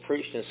gospel is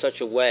preached in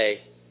such a way,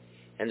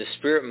 and the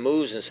Spirit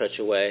moves in such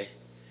a way,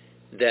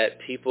 that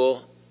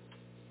people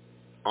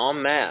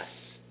en masse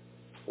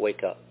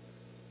wake up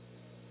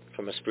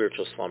from a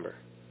spiritual slumber.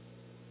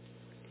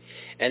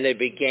 And they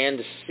begin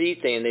to see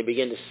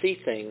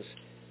things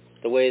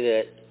the way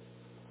that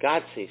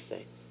God sees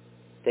things.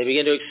 They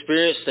begin to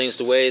experience things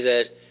the way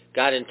that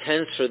God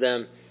intends for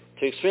them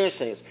to experience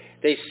things.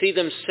 They see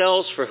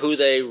themselves for who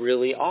they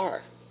really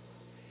are.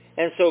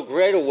 And so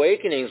great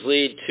awakenings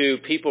lead to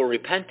people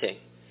repenting.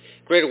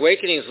 Great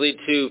awakenings lead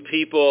to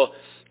people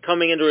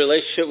coming into a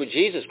relationship with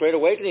Jesus. Great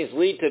awakenings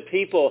lead to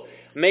people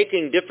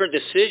making different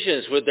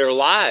decisions with their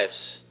lives.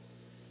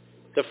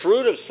 The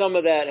fruit of some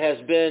of that has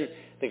been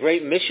the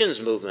great missions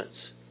movements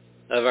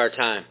of our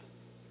time,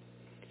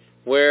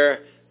 where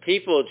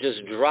people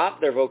just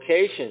dropped their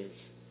vocations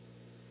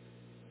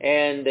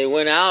and they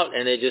went out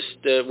and they just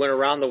went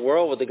around the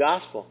world with the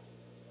gospel.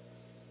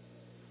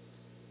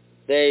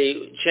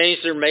 They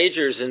changed their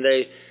majors and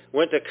they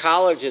went to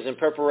colleges in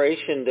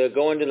preparation to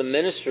go into the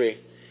ministry,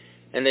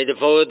 and they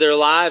devoted their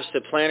lives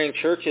to planting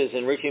churches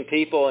and reaching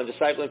people and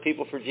discipling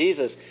people for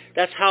Jesus.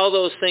 That's how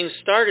those things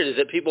started, is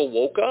that people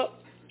woke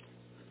up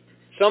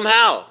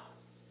somehow.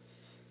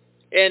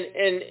 And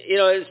you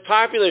know, it's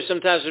popular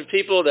sometimes for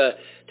people to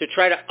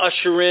try to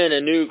usher in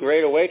a new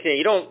great awakening.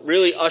 You don't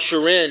really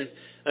usher in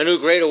a new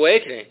great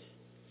awakening.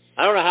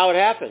 I don't know how it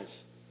happens.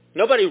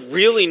 Nobody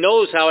really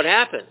knows how it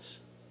happens.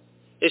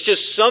 It's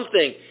just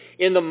something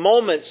in the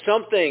moment,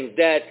 something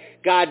that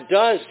God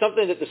does,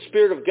 something that the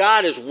Spirit of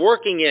God is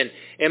working in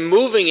and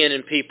moving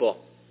in people.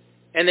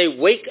 And they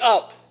wake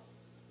up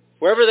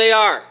wherever they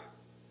are.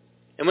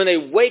 And when they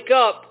wake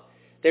up,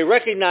 they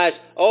recognize,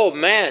 oh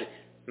man,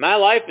 my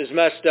life is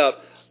messed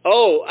up.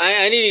 Oh,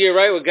 I need to get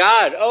right with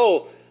God.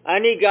 Oh, I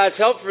need God's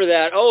help for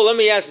that. Oh, let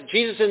me ask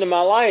Jesus into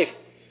my life.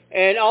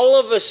 And all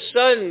of a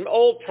sudden,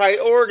 old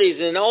priorities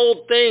and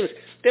old things,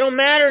 they don't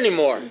matter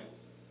anymore.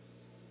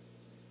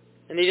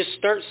 And they just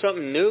start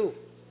something new.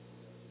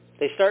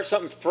 They start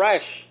something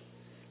fresh.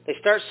 They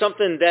start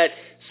something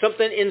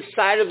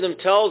inside of them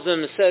tells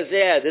them and says,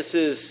 yeah, this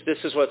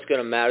is what's going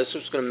to matter. This is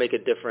what's going to make a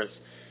difference.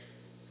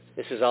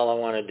 This is all I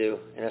want to do.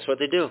 And that's what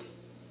they do.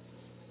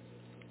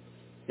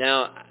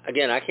 Now,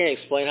 again, I can't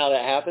explain how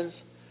that happens.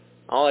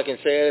 All I can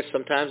say is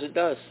sometimes it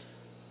does.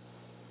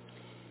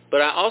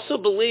 But I also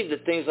believe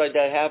that things like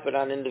that happen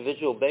on an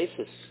individual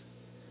basis.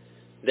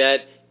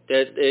 That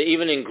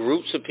even in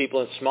groups of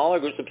people, in smaller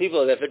groups of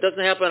people, that if it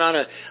doesn't happen on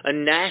a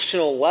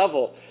national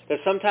level, that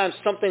sometimes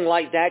something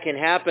like that can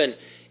happen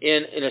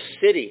in a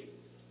city,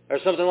 or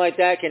something like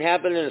that can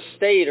happen in a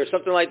state, or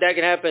something like that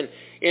can happen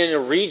in a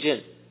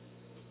region.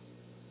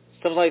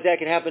 Something like that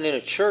can happen in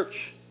a church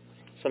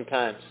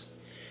sometimes,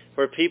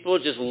 where people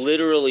just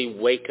literally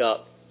wake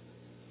up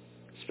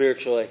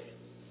spiritually.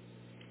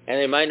 And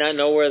they might not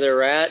know where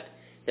they're at.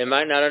 They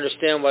might not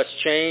understand what's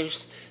changed.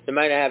 They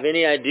might not have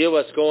any idea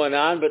what's going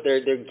on, but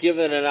they're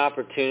given an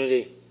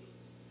opportunity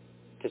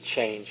to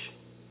change.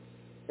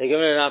 They're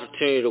given an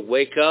opportunity to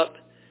wake up.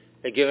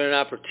 They're given an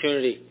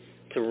opportunity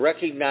to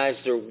recognize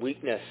their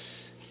weakness.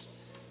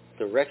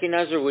 To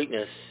recognize their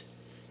weakness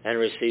and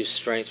receive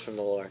strength from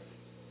the Lord.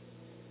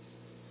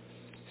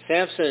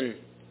 Samson,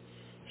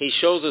 he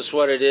shows us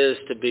what it is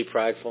to be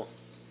prideful.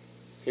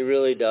 He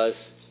really does.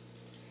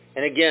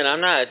 And again,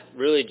 I'm not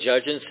really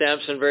judging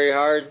Samson very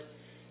hard,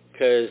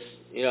 because,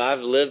 you know,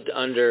 I've lived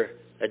under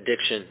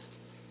addiction,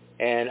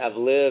 and I've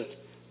lived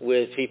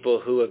with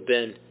people who have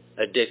been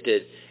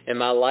addicted, and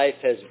my life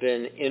has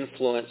been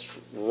influenced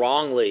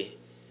wrongly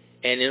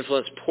and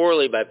influenced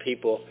poorly by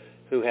people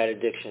who had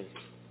addiction.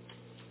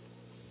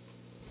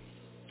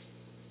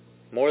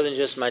 More than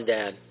just my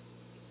dad.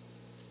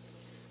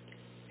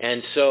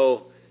 And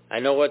so I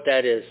know what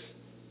that is.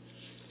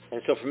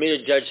 And so for me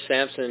to judge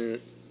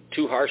Samson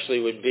too harshly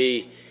would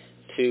be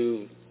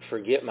to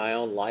forget my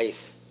own life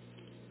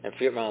and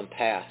forget my own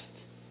past.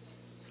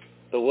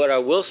 But what I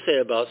will say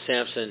about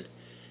Samson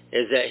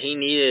is that he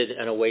needed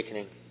an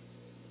awakening.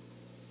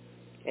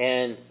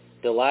 And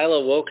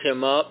Delilah woke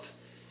him up,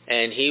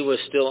 and he was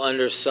still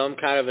under some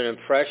kind of an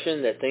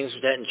impression that things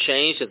hadn't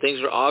changed, that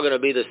things were all going to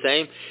be the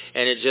same,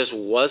 and it just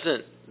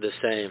wasn't the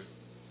same.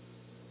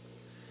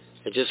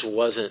 It just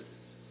wasn't.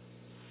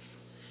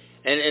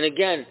 And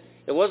again,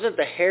 it wasn't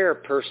the hair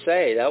per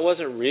se. That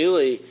wasn't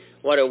really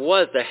what it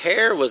was. The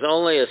hair was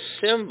only a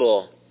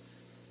symbol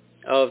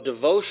of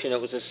devotion. It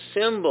was a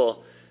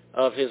symbol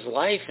of his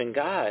life in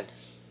God.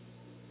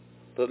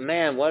 But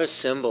man, what a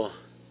symbol.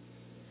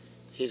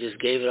 He just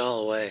gave it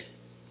all away.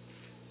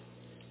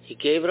 He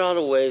gave it all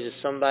away to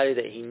somebody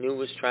that he knew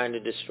was trying to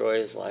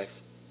destroy his life.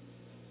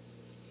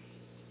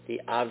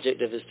 The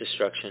object of his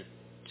destruction.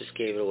 Just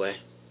gave it away.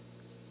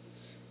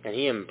 And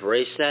he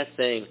embraced that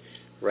thing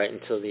right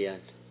until the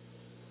end.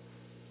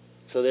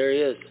 So there he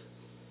is.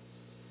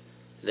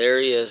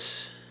 There he is.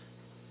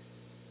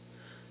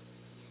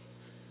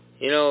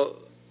 You know,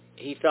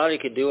 he thought he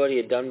could do what he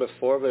had done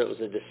before, but it was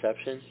a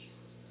deception.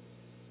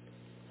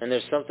 And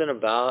there's something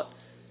about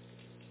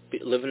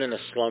living in a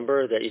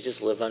slumber that you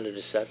just live under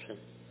deception.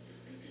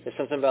 There's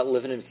something about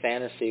living in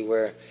fantasy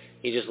where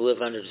you just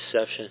live under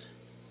deception.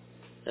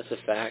 That's a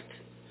fact.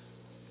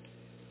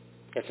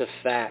 That's a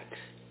fact.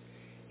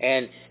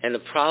 And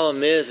the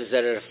problem is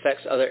that it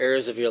affects other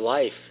areas of your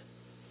life.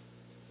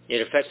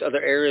 It affects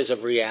other areas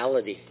of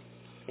reality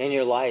in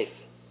your life.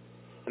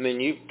 I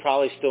mean, you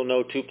probably still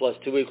know 2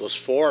 + 2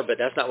 = 4, but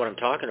that's not what I'm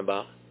talking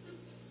about.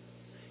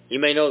 You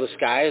may know the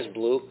sky is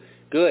blue.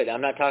 Good,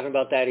 I'm not talking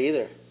about that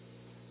either.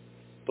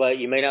 But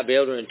you may not be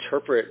able to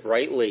interpret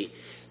rightly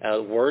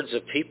words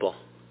of people.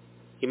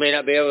 You may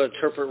not be able to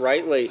interpret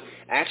rightly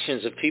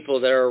actions of people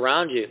that are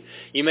around you.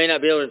 You may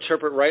not be able to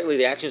interpret rightly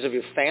the actions of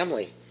your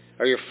family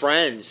or your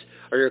friends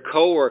or your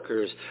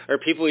coworkers or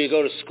people you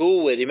go to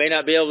school with. You may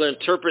not be able to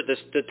interpret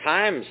the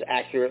times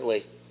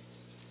accurately.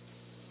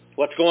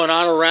 What's going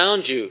on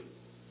around you.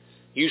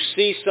 You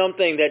see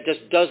something that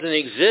just doesn't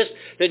exist,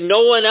 that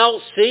no one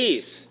else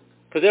sees.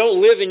 Because they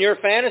don't live in your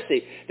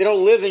fantasy. They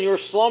don't live in your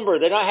slumber.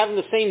 They're not having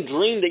the same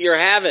dream that you're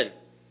having.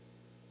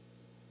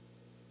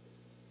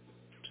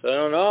 So I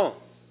don't know.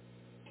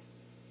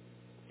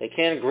 They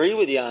can't agree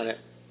with you on it.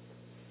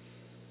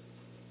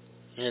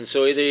 And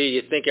so either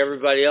you think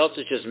everybody else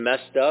is just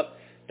messed up.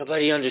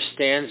 Nobody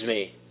understands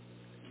me.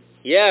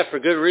 Yeah, for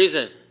good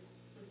reason.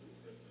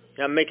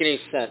 Not making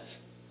any sense.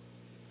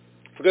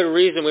 For good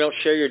reason, we don't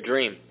share your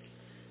dream.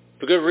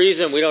 For good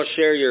reason, we don't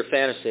share your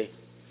fantasy.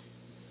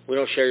 We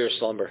don't share your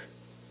slumber.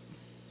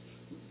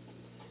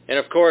 And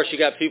of course, you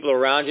got people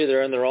around you that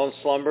are in their own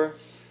slumber,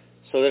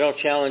 so they don't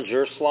challenge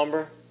your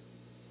slumber.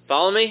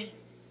 Follow me?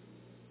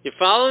 You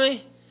follow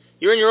me?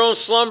 You're in your own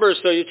slumber,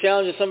 so you're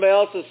challenging somebody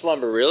else's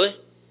slumber. Really?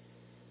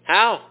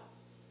 How?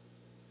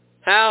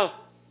 How?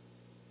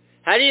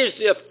 How do you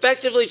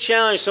effectively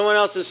challenge someone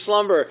else's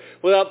slumber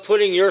without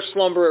putting your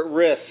slumber at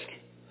risk?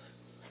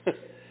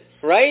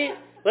 Right?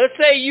 Let's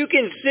say you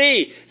can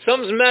see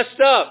something's messed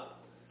up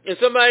in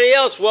somebody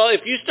else. Well,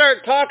 if you start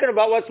talking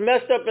about what's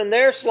messed up in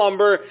their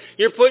slumber,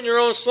 you're putting your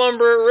own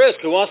slumber at risk.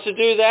 Who wants to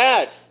do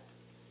that?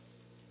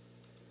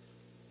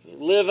 You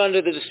live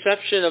under the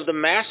deception of the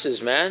masses,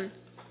 man.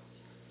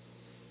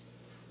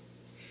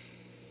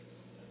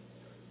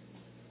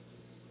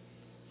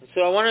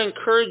 So I want to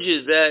encourage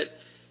you that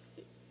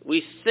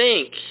we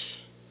think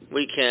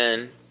we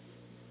can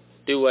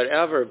do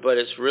whatever, but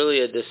it's really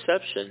a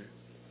deception.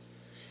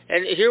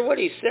 And hear what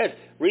he said.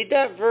 Read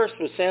that verse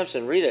with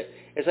Samson. Read it.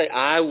 It's like,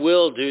 I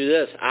will do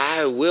this.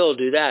 I will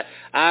do that.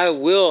 I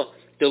will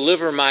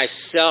deliver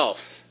myself.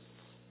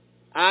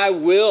 I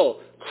will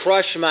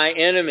crush my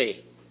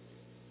enemy.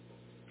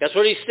 That's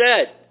what he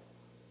said.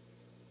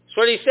 That's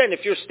what he said. And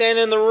if you're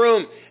standing in the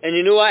room and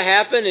you knew what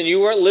happened and you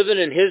weren't living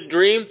in his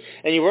dream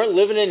and you weren't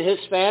living in his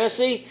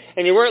fantasy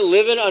and you weren't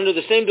living under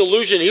the same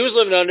delusion he was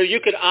living under, you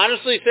could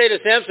honestly say to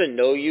Samson,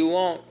 no, you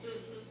won't.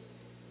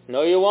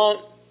 No, you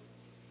won't.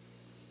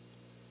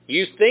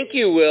 You think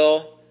you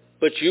will,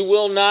 but you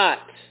will not.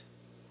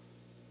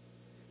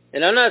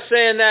 And I'm not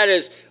saying that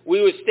as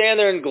we would stand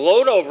there and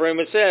gloat over him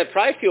and say, I'd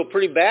probably feel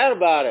pretty bad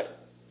about it.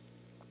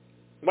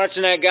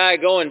 Watching that guy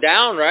going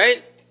down,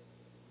 right?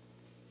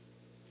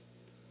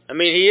 I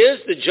mean, he is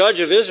the judge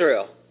of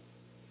Israel.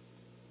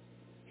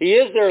 He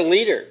is their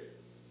leader.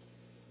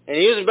 And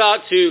he was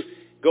about to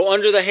go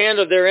under the hand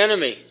of their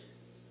enemy.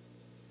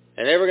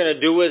 And they were going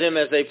to do with him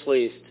as they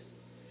pleased.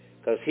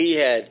 Because he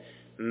had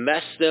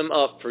messed them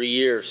up for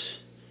years.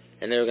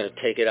 And they were going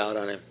to take it out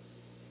on him.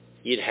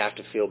 You'd have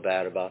to feel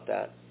bad about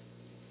that.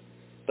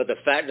 But the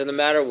fact of the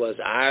matter was,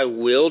 I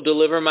will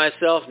deliver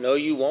myself. No,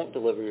 you won't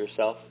deliver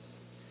yourself.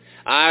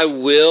 I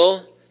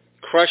will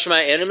crush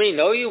my enemy.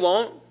 No, you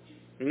won't.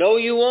 No,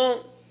 you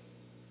won't.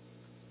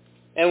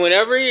 And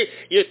whenever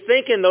you're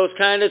thinking those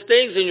kind of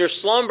things in your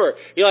slumber,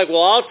 you're like,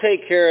 well, I'll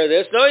take care of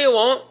this. No, you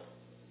won't.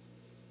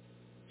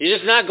 You're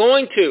just not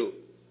going to.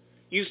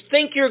 You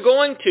think you're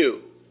going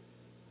to.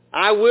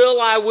 I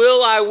will, I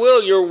will, I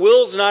will. Your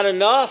will's not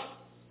enough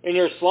in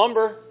your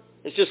slumber.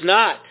 It's just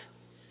not.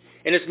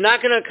 And it's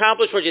not going to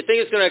accomplish what you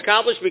think it's going to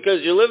accomplish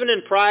because you're living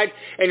in pride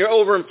and you're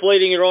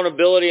overinflating your own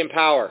ability and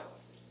power.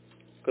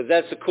 Because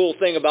that's the cool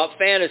thing about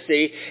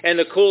fantasy and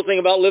the cool thing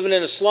about living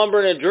in a slumber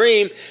and a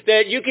dream,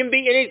 that you can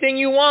be anything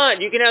you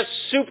want. You can have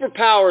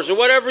superpowers or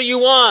whatever you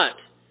want.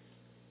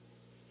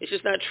 It's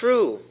just not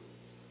true.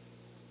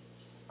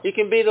 You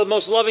can be the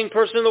most loving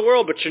person in the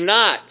world, but you're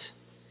not.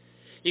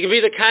 You can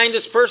be the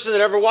kindest person that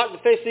ever walked the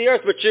face of the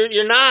earth, but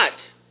you're not.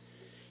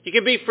 You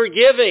can be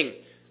forgiving,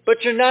 but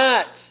you're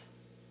not.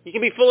 You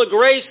can be full of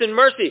grace and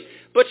mercy,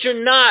 but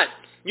you're not.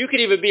 You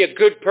could even be a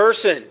good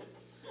person,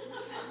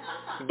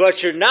 but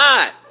you're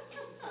not.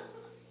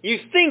 You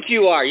think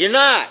you are. You're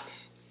not.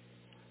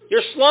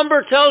 Your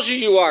slumber tells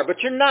you are, but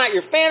you're not.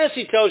 Your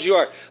fantasy tells you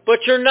are, but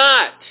you're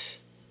not.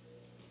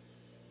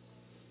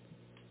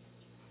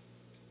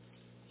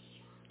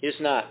 You're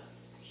just not.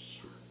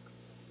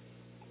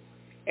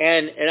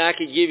 And I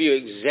could give you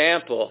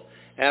example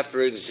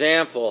after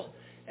example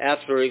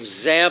after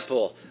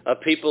example of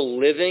people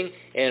living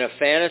in a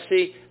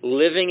fantasy,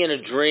 living in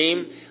a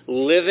dream,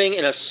 living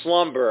in a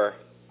slumber,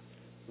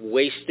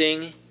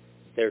 wasting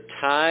their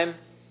time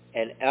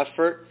and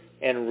effort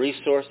and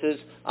resources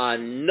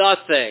on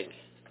nothing.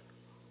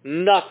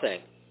 Nothing.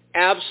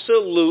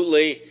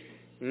 Absolutely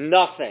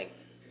nothing.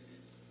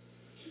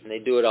 And they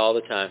do it all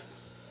the time.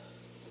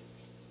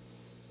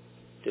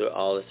 Do it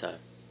all the time.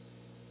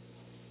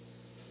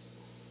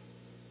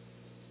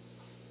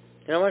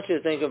 And I want you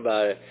to think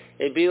about it.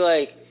 It'd be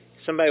like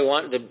somebody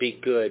wanting to be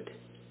good,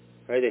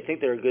 right? They think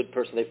they're a good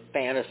person. They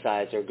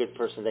fantasize they're a good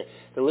person.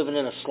 They're living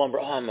in a slumber.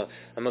 Oh,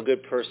 I'm a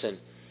good person.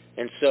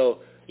 And so,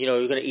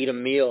 you're going to eat a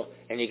meal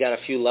and you got a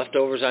few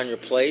leftovers on your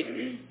plate.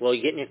 Well,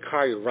 you get in your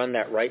car, you run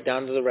that right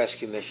down to the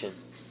rescue mission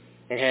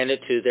and hand it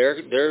to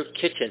their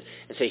kitchen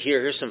and say,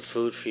 here's some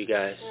food for you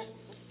guys.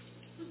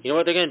 You know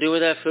what they're going to do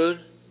with that food?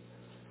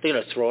 They're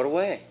going to throw it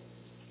away.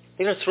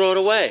 They're going to throw it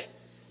away.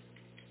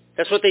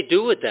 That's what they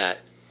do with that.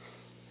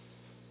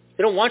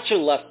 They don't want your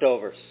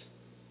leftovers.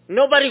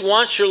 Nobody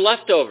wants your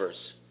leftovers.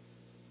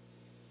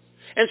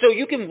 And so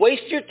you can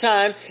waste your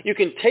time, you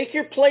can take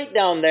your plate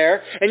down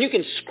there, and you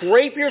can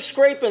scrape your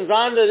scrapings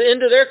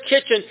into their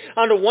kitchen,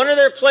 onto one of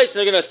their plates, and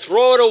they're going to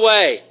throw it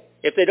away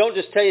if they don't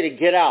just tell you to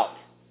get out.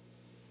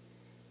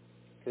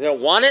 They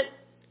don't want it,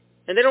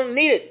 and they don't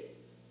need it.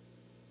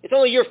 It's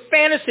only your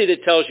fantasy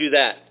that tells you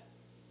that.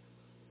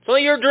 It's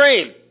only your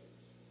dream.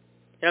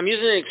 And I'm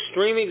using an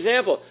extreme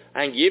example.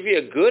 I can give you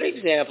a good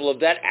example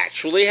of that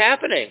actually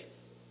happening.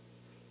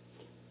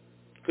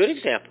 Good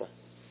example.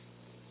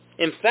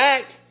 In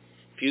fact,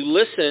 if you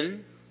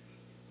listen,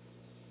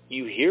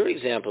 you hear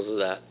examples of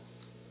that.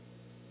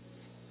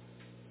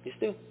 You just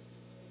do.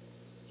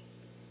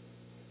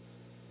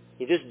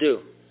 You just do.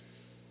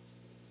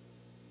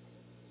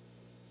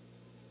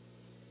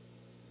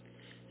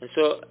 And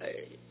so,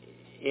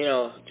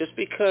 just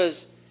because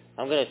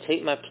I'm going to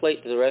take my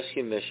plate to the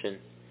rescue mission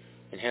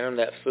and hand them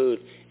that food,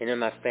 and in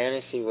my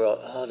fantasy world,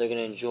 they're going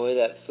to enjoy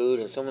that food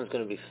and someone's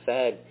going to be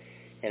fed,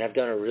 and I've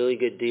done a really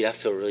good deed, I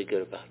feel really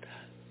good about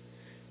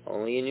that.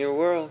 Only in your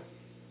world.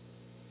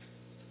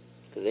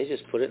 Because they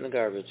just put it in the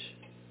garbage.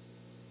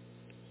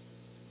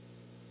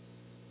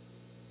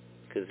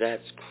 Because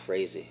that's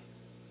crazy.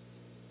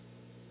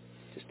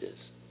 It just is.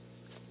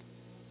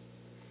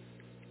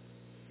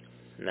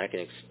 And I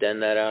can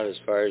extend that out as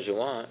far as you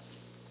want.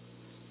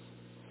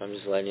 I'm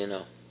just letting you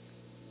know.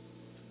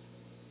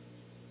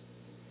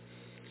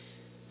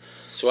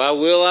 So I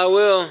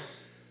will.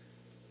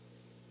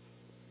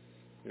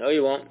 No,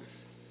 you won't.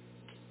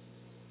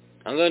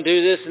 I'm going to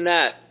do this and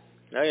that.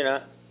 No, you're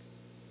not.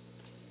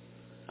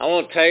 I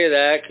won't tell you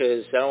that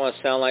because I don't want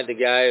to sound like the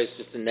guy who's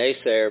just a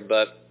naysayer,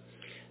 but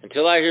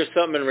until I hear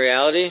something in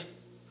reality,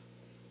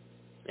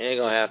 it ain't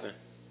going to happen.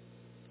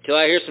 Until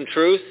I hear some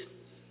truth,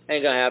 it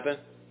ain't going to happen.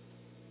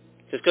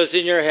 Just because it's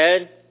in your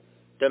head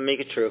doesn't make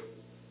it true.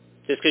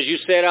 Just because you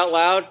say it out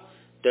loud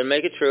doesn't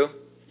make it true.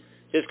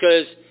 Just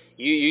because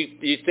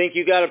you think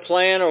you got a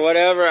plan or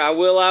whatever, I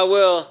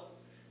will.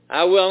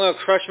 I'm going to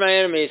crush my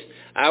enemies.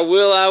 I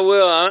will.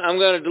 I'm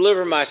going to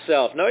deliver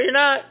myself. No, you're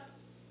not.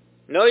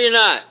 No, you're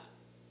not.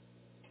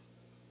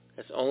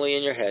 That's only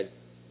in your head.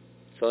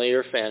 It's only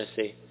your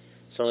fantasy.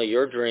 It's only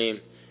your dream,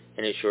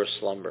 and it's your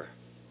slumber.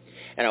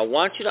 And I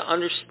want you to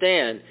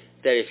understand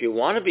that if you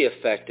want to be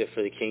effective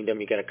for the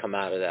kingdom, you got to come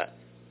out of that.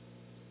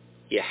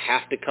 You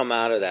have to come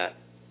out of that.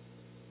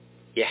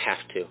 You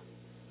have to.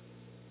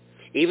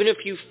 Even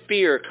if you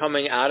fear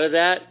coming out of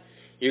that,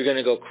 you're going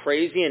to go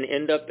crazy and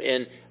end up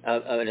in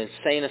an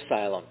insane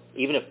asylum.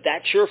 Even if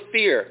that's your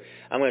fear,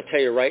 I'm going to tell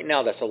you right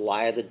now, that's a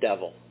lie of the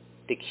devil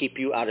to keep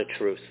you out of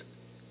truth.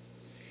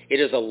 It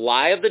is a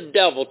lie of the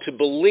devil to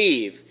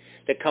believe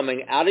that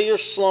coming out of your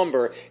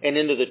slumber and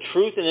into the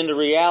truth and into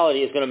reality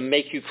is going to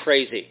make you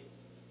crazy.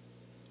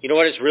 You know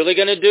what it's really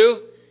going to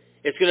do?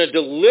 It's going to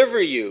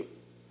deliver you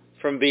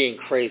from being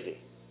crazy.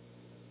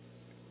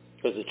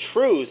 Because the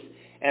truth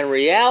and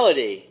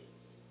reality,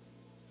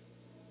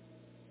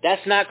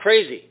 that's not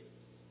crazy.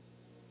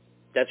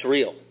 That's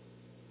real.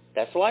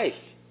 That's life.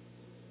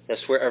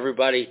 That's where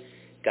everybody,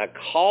 God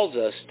calls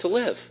us to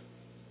live.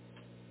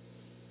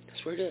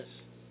 That's where it is.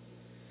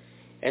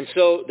 And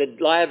so the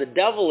lie of the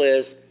devil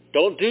is,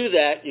 don't do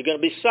that. You're going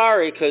to be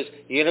sorry because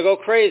you're going to go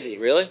crazy.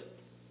 Really?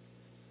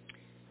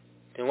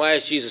 Then why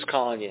is Jesus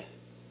calling you?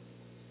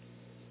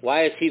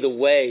 Why is he the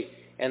way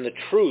and the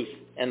truth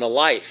and the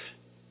life?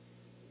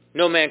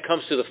 No man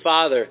comes to the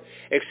Father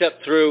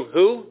except through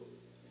who?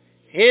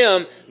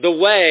 Him, the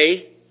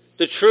way,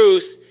 the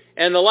truth,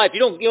 and the life. You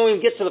don't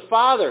even get to the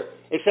Father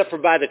except for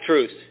by the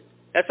truth.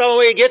 That's the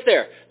only way you get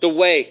there. The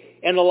way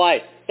and the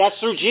life. That's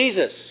through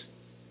Jesus.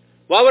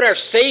 Why would our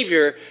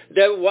Savior,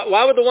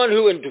 why would the one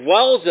who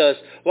indwells us,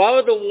 why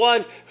would the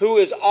one who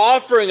is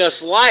offering us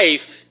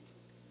life,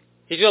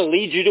 he's going to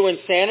lead you to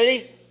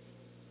insanity?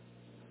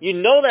 You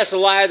know that's a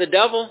lie of the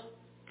devil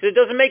because it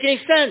doesn't make any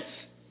sense.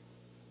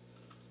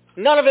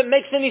 None of it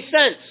makes any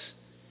sense.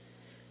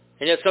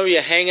 And yet some of you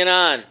are hanging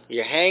on.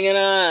 You're hanging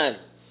on.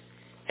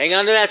 Hang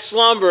on to that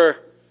slumber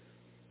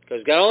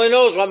because God only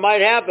knows what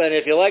might happen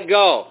if you let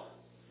go.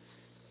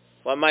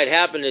 What might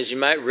happen is you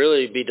might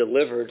really be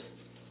delivered.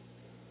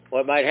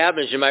 What might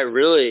happen is you might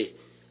really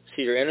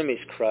see your enemies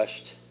crushed.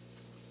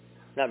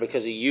 Not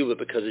because of you, but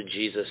because of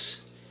Jesus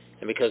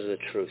and because of the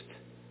truth.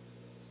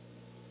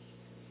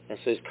 And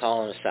so he's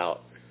calling us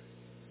out.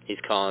 He's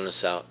calling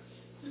us out.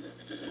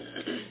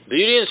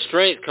 Beauty and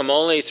strength come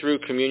only through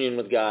communion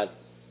with God.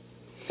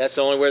 That's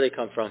the only where they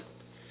come from.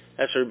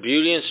 That's where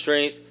beauty and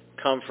strength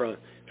come from.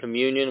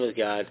 Communion with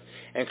God.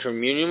 And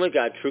communion with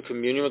God, true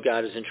communion with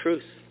God is in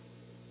truth.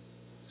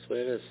 That's what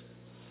it is.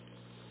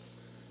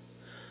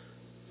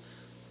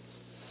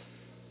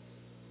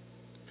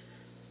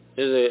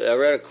 I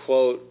read a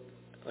quote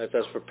as I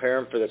was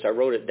preparing for this. I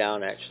wrote it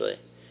down actually.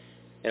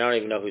 And I don't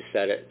even know who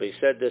said it. But he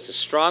said this: a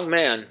strong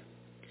man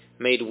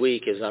made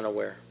weak is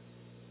unaware.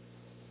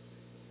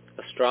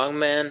 A strong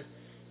man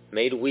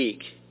made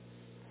weak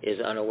is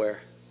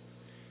unaware.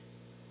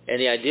 And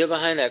the idea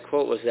behind that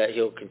quote was that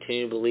he'll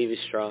continue to believe he's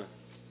strong.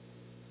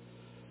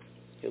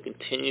 He'll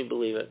continue to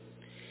believe it,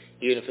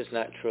 even if it's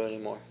not true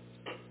anymore.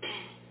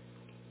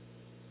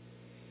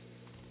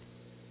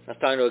 I was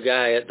talking to a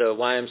guy at the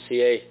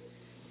YMCA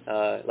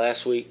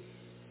last week,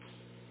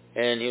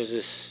 and he was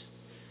this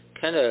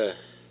kind of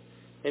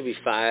maybe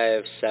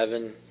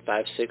 5'7",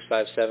 5'6",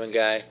 5'7"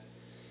 guy.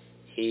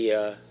 He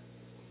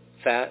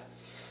fat,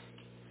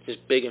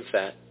 just big and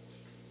fat.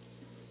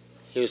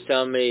 He was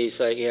telling me, he's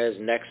like, yeah, his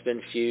neck's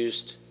been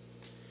fused.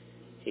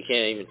 He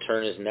can't even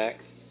turn his neck.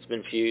 It's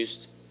been fused.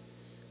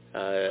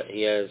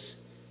 He has,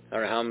 I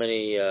don't know how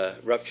many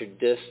ruptured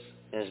discs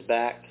in his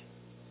back.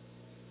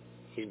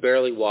 He's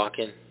barely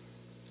walking.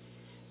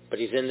 But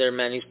he's in there,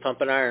 man. He's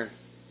pumping iron.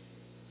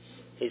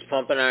 He's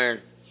pumping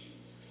iron.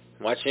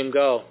 Watching him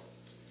go.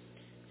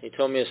 He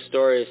told me a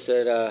story. He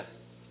said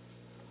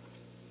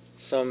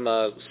some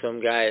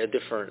guy at a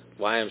different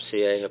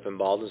YMCA up in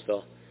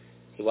Baldwinsville,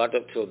 he walked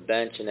up to a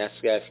bench and asked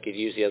the guy if he could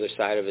use the other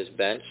side of his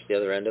bench, the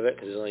other end of it,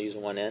 because he was only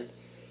using one end.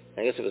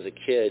 I guess it was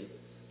a kid,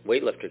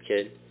 weightlifter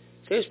kid.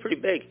 So he was pretty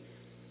big.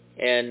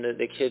 And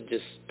the kid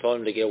just told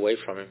him to get away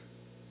from him.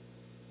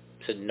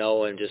 Said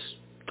no and just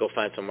go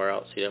find somewhere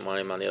else. He didn't want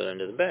him on the other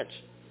end of the bench.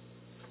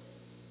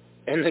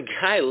 And the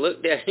guy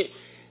looked at him.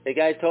 The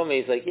guy told me,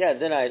 he's like, yeah,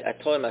 then I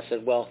told him, I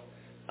said, well,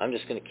 I'm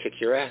just going to kick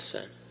your ass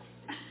then.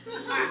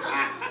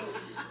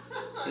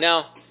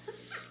 Now,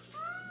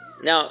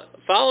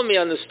 follow me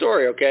on the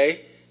story,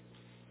 okay?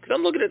 Because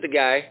I'm looking at the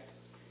guy.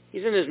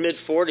 He's in his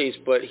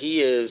mid-40s, but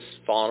he is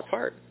falling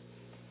apart.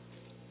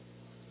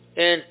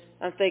 And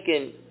I'm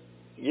thinking,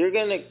 you're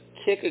going to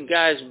kick a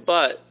guy's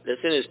butt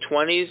that's in his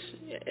 20s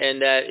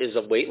and that is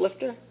a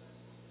weightlifter?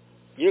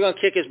 You're going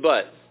to kick his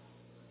butt.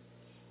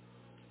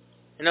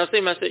 And I was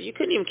thinking to myself, you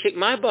couldn't even kick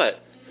my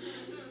butt.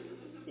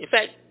 In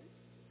fact,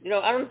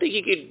 I don't think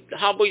you could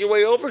hobble your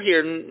way over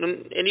here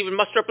and even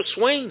muster up a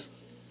swing.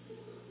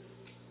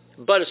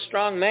 But a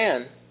strong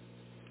man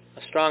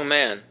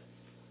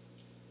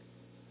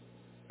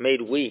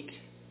made weak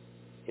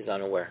is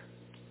unaware.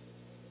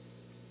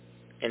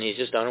 And he's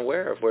just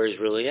unaware of where he's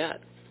really at.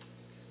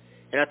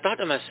 And I thought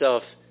to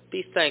myself,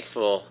 be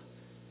thankful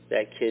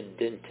that kid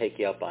didn't take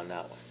you up on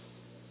that one.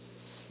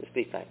 Just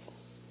be thankful.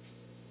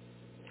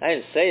 I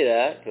didn't say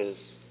that because,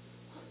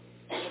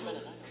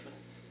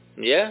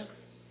 yeah,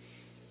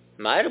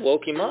 might have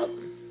woke him up.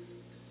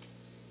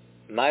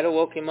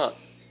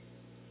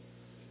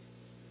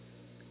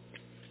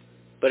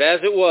 But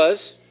as it was,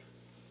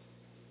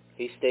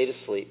 he stayed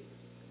asleep.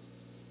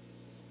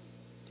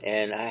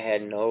 And I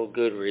had no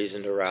good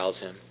reason to rouse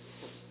him.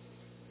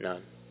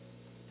 None.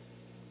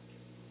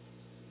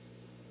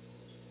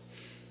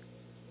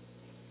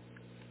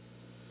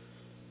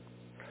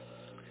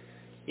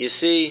 You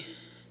see,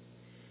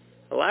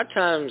 a lot of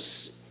times,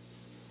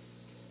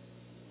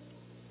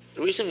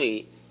 the reason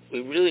we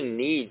really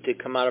need to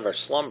come out of our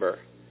slumber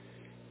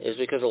is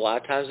because a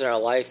lot of times in our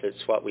life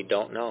it's what we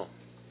don't know.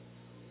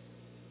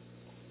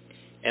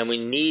 And we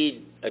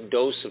need a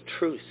dose of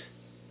truth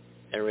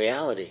and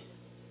reality.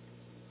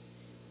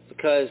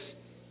 Because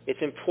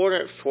it's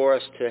important for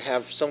us to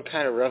have some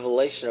kind of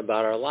revelation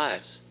about our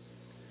lives.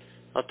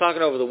 I was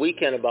talking over the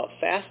weekend about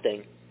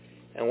fasting,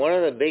 and one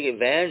of the big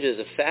advantages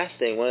of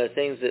fasting, one of the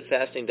things that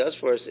fasting does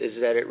for us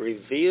is that it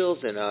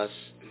reveals in us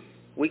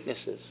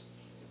weaknesses.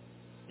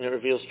 And it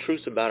reveals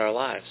truth about our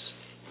lives.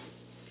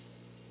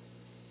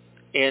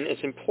 And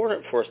it's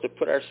important for us to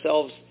put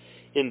ourselves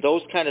in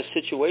those kind of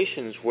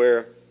situations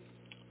where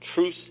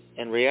truth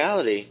and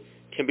reality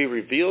can be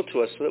revealed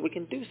to us so that we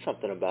can do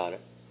something about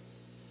it.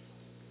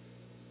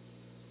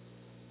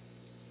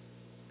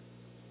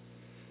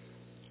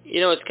 You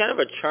know, it's kind of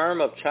a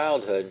charm of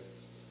childhood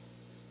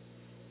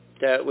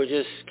that we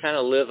just kind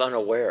of live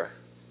unaware.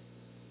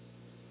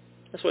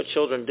 That's what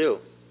children do.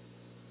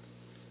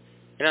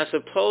 And I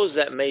suppose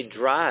that may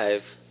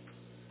drive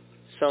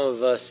some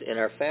of us in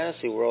our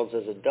fantasy worlds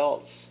as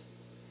adults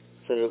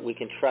so that we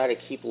can try to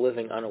keep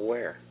living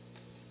unaware.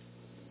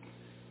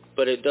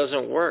 But it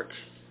doesn't work.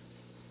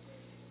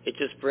 It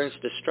just brings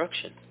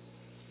destruction.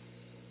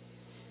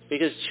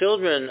 Because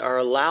children are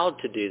allowed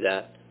to do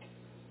that.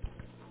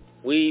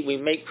 We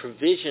make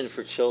provision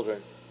for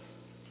children.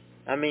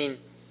 I mean,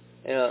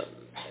 you know,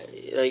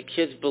 like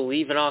kids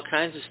believe in all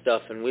kinds of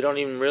stuff, and we don't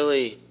even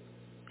really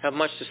have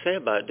much to say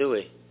about it, do we?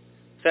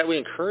 In fact, we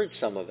encourage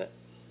some of it.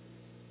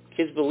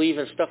 Kids believe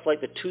in stuff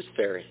like the tooth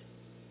fairy.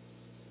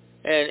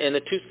 And the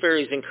tooth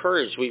fairy is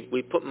encouraged.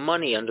 We put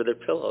money under their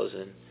pillows.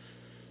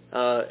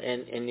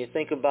 And you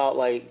think about,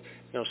 like,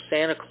 you know,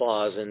 Santa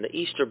Claus and the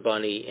Easter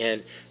Bunny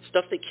and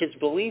stuff that kids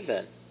believe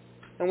in.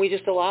 And we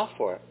just allow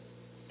for it.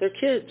 They're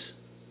kids.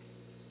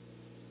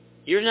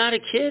 You're not a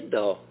kid,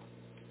 though.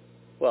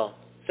 Well,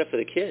 except for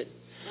the kid.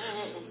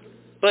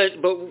 But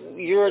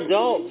you're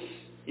adults.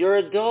 You're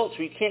adults.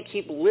 We can't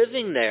keep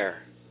living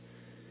there.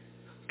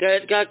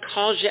 God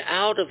calls you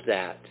out of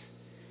that.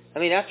 I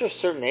mean, after a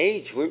certain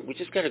age, we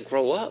just got to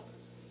grow up.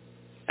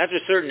 After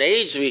a certain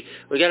age,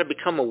 we got to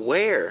become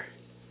aware.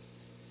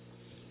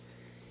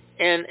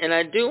 And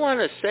I do want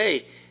to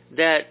say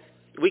that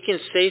we can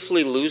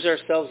safely lose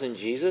ourselves in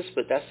Jesus,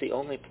 but that's the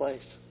only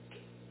place.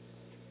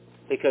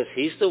 Because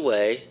he's the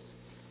way,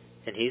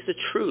 and he's the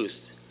truth,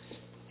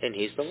 and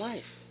he's the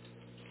life.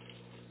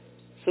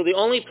 So the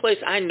only place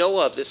I know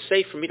of that's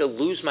safe for me to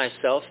lose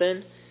myself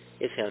in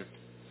is him.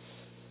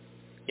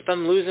 If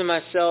I'm losing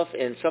myself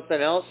in something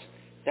else,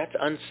 that's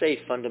unsafe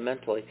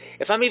fundamentally.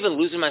 If I'm even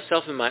losing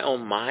myself in my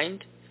own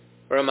mind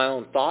or in my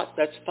own thoughts,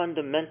 that's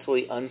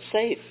fundamentally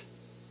unsafe.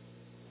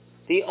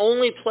 The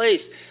only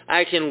place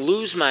I can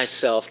lose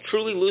myself,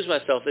 truly lose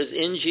myself, is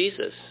in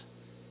Jesus.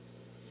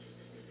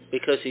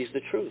 Because he's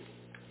the truth.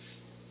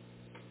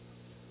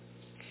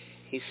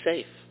 He's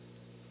safe.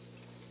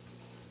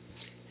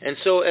 And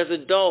so as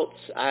adults,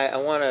 I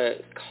want to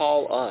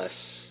call us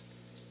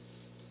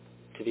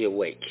to be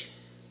awake.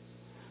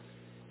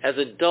 As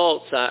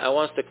adults, I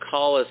want us to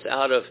call us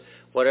out of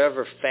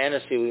whatever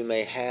fantasy we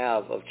may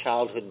have of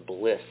childhood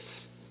bliss,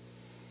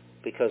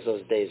 because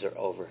those days are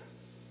over.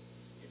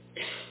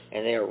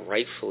 And they are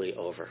rightfully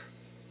over.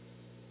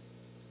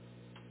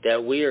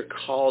 That we are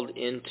called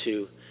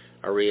into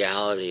a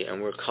reality,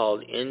 and we're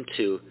called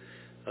into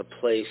a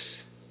place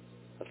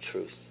of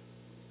truth.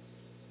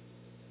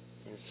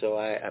 And so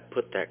I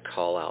put that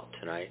call out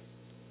tonight.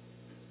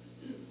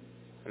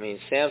 I mean,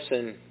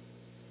 Samson,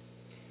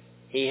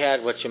 he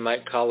had what you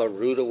might call a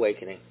rude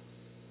awakening.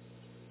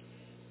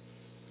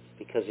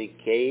 Because he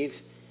gave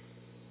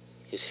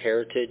his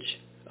heritage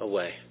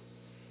away.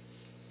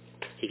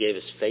 He gave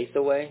his faith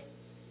away.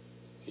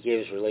 He gave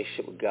his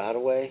relationship with God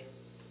away.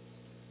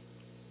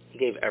 He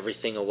gave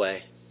everything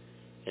away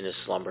in his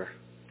slumber.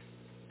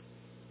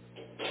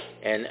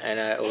 And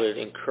I would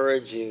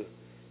encourage you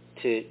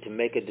to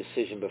make a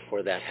decision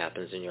before that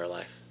happens in your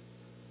life.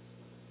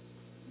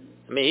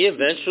 I mean, he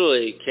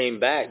eventually came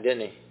back,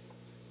 didn't he?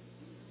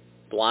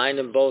 Blind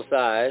in both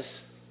eyes,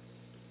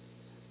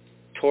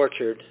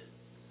 tortured,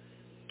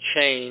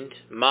 chained,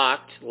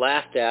 mocked,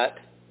 laughed at.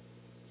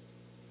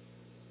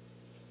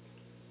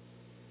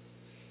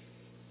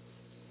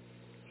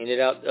 He ended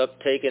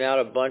up taking out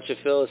a bunch of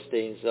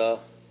Philistines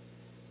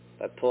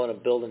by pulling a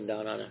building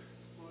down on him.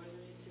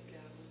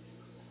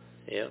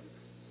 Yep.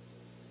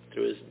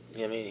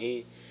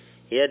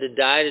 He had to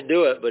die to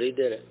do it, but he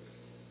did it.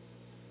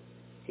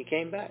 He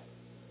came back.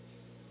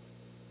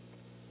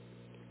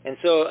 And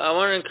so I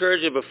want to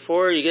encourage you,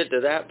 before you get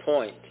to that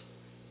point,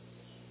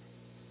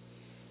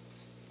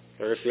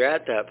 or if you're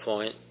at that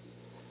point,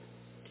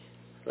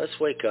 let's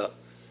wake up.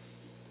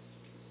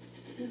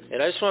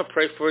 And I just want to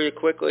pray for you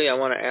quickly. I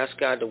want to ask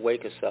God to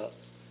wake us up.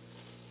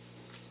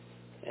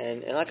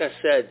 And like I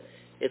said,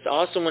 it's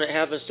awesome when it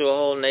happens to a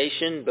whole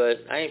nation, but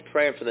I ain't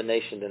praying for the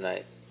nation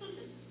tonight.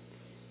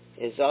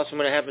 It's awesome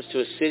when it happens to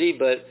a city,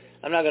 but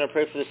I'm not going to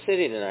pray for the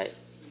city tonight.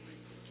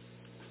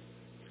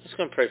 I'm just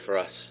going to pray for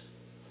us.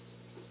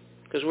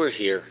 Because we're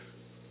here.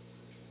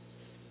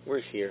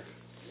 We're here.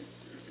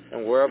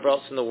 And wherever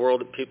else in the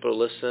world that people are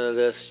listening to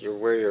this, you're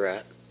where you're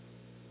at.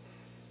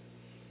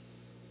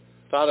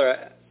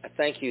 Father, I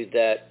thank you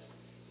that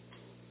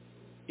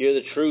you're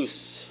the truth,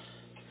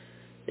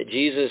 that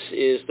Jesus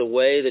is the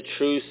way, the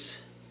truth,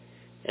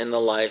 and the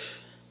life,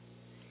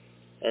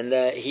 and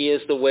that he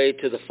is the way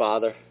to the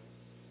Father.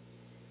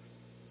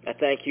 I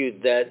thank you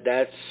that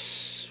that's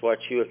what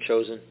you have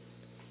chosen,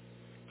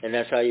 and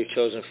that's how you've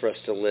chosen for us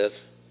to live.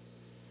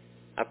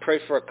 I pray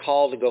for a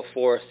call to go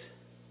forth,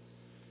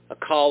 a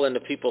call into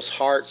people's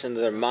hearts, into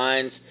their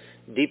minds,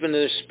 deep into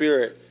their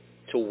spirit,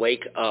 to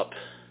wake up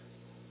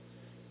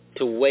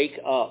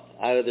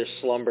out of their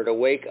slumber, to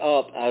wake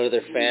up out of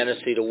their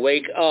fantasy, to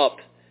wake up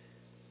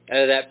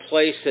out of that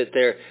place that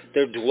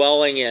they're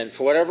dwelling in.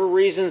 For whatever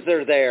reasons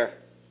they're there.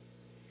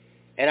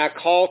 And I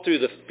call through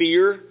the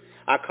fear,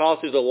 I call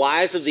through the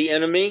lies of the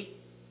enemy,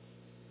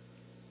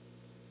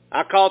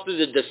 I call through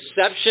the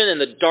deception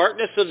and the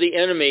darkness of the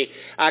enemy,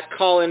 I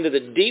call into the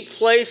deep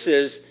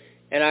places,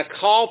 and I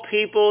call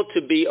people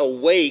to be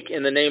awake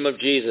in the name of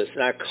Jesus.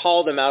 And I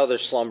call them out of their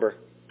slumber.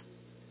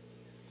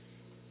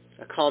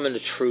 I call them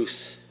into truth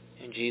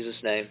in Jesus'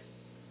 name.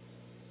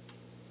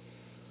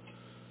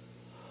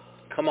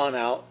 Come on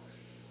out.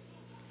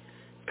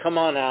 Come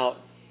on out.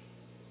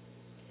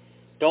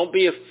 Don't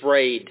be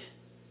afraid.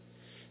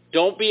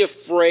 Don't be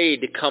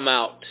afraid to come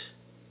out.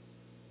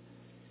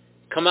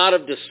 Come out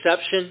of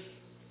deception.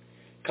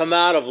 Come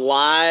out of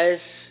lies.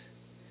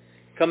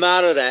 Come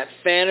out of that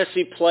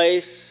fantasy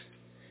place.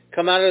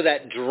 Come out of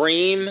that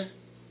dream.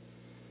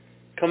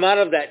 Come out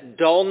of that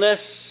dullness.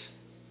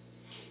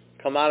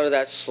 Come out of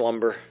that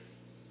slumber.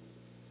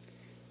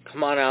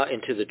 Come on out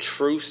into the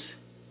truth,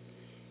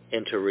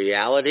 into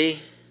reality.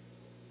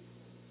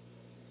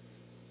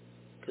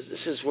 Because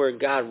this is where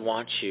God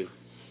wants you.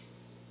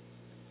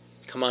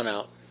 Come on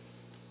out.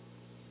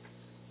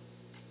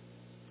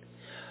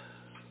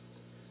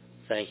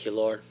 Thank you,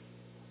 Lord.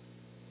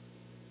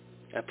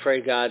 I pray,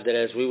 God, that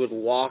as we would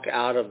walk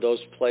out of those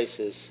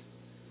places,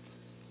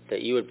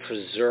 that you would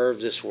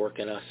preserve this work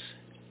in us.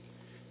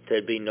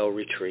 There'd be no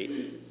retreat.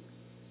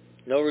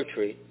 No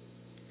retreat.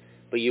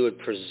 But you would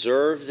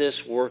preserve this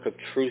work of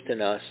truth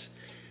in us.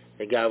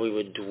 That, God, we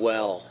would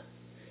dwell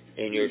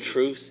in your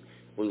truth.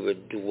 We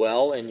would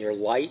dwell in your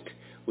light.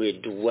 We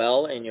would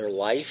dwell in your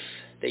life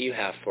that you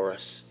have for us.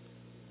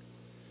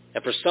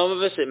 And for some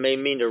of us, it may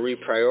mean to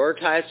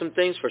reprioritize some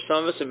things. For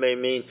some of us, it may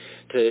mean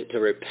to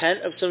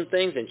repent of some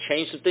things and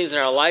change some things in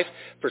our life.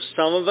 For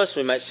some of us,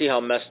 we might see how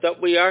messed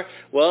up we are.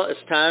 Well, it's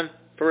time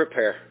for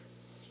repair.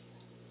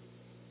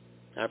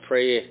 I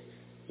pray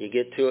you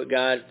get to it,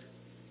 God,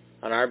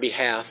 on our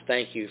behalf.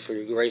 Thank you for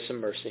your grace and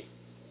mercy.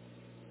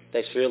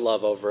 Thanks for your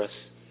love over us.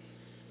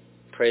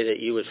 Pray that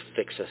you would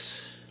fix us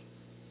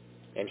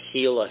and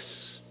heal us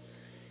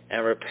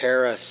and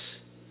repair us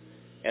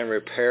and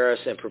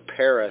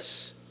prepare us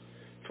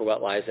for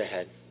what lies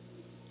ahead.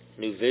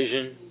 New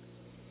vision,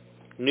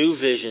 new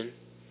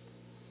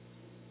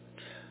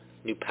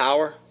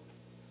power,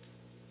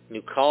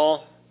 new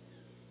call,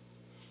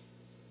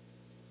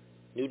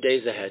 new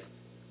days ahead.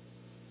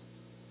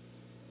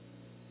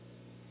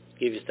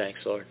 Give you thanks,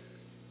 Lord.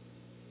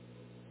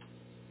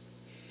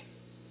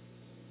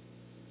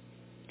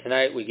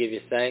 Tonight we give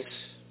you thanks,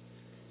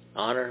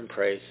 honor, and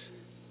praise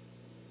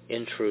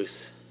in truth.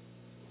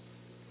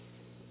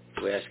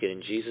 We ask it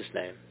in Jesus'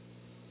 name.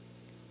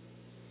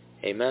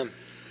 Amen.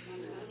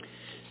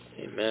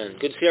 Amen.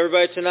 Good to see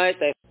everybody tonight.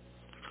 Thanks.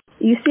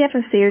 UCF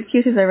of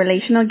Syracuse is a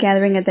relational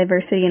gathering of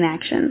diversity in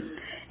action.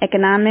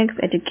 Economics,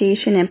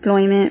 education,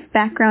 employment,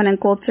 background, and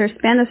culture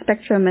span the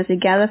spectrum as we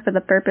gather for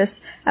the purpose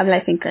of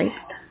life in Christ.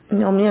 You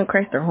know, me and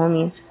Christ are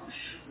homies.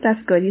 That's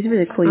good. He's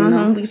really cool, you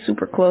know. We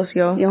super close,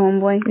 yo. Your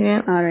homeboy?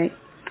 Yeah. All right.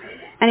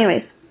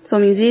 Anyways, so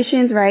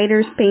musicians,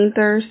 writers,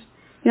 painters.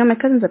 You know, my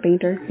cousin's a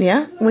painter.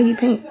 Yeah? What do you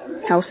paint?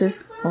 Houses.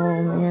 Oh,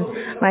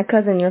 man. My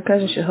cousin, your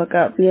cousin should hook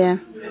up. Yeah.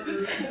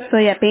 So,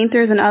 yeah,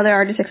 painters and other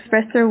artists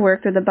express their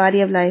work through the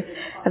body of life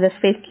of this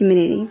faith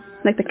community,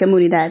 like the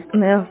comunidad.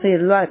 Yeah, so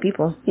there's a lot of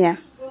people. Yeah.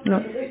 No.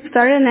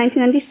 Started in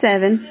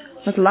 1997.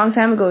 That's a long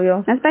time ago,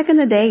 yo. That's back in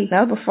the day.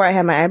 That was before I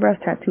had my eyebrows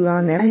tattooed on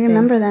and everything. I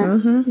remember that.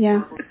 Mm-hmm.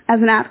 Yeah.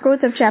 As an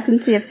outgrowth of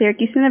chaplaincy of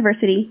Syracuse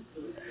University,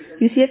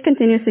 UCF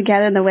continues to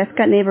gather in the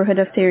Westcott neighborhood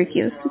of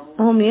Syracuse.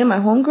 Oh, me and my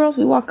homegirls,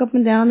 we walk up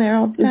and down there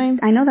all the time.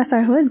 I know, that's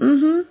our hood.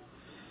 Mm-hmm.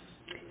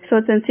 So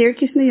it's in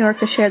Syracuse, New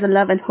York to share the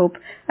love and hope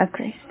of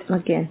Christ.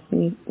 Again,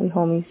 we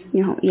homies.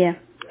 You know, yeah.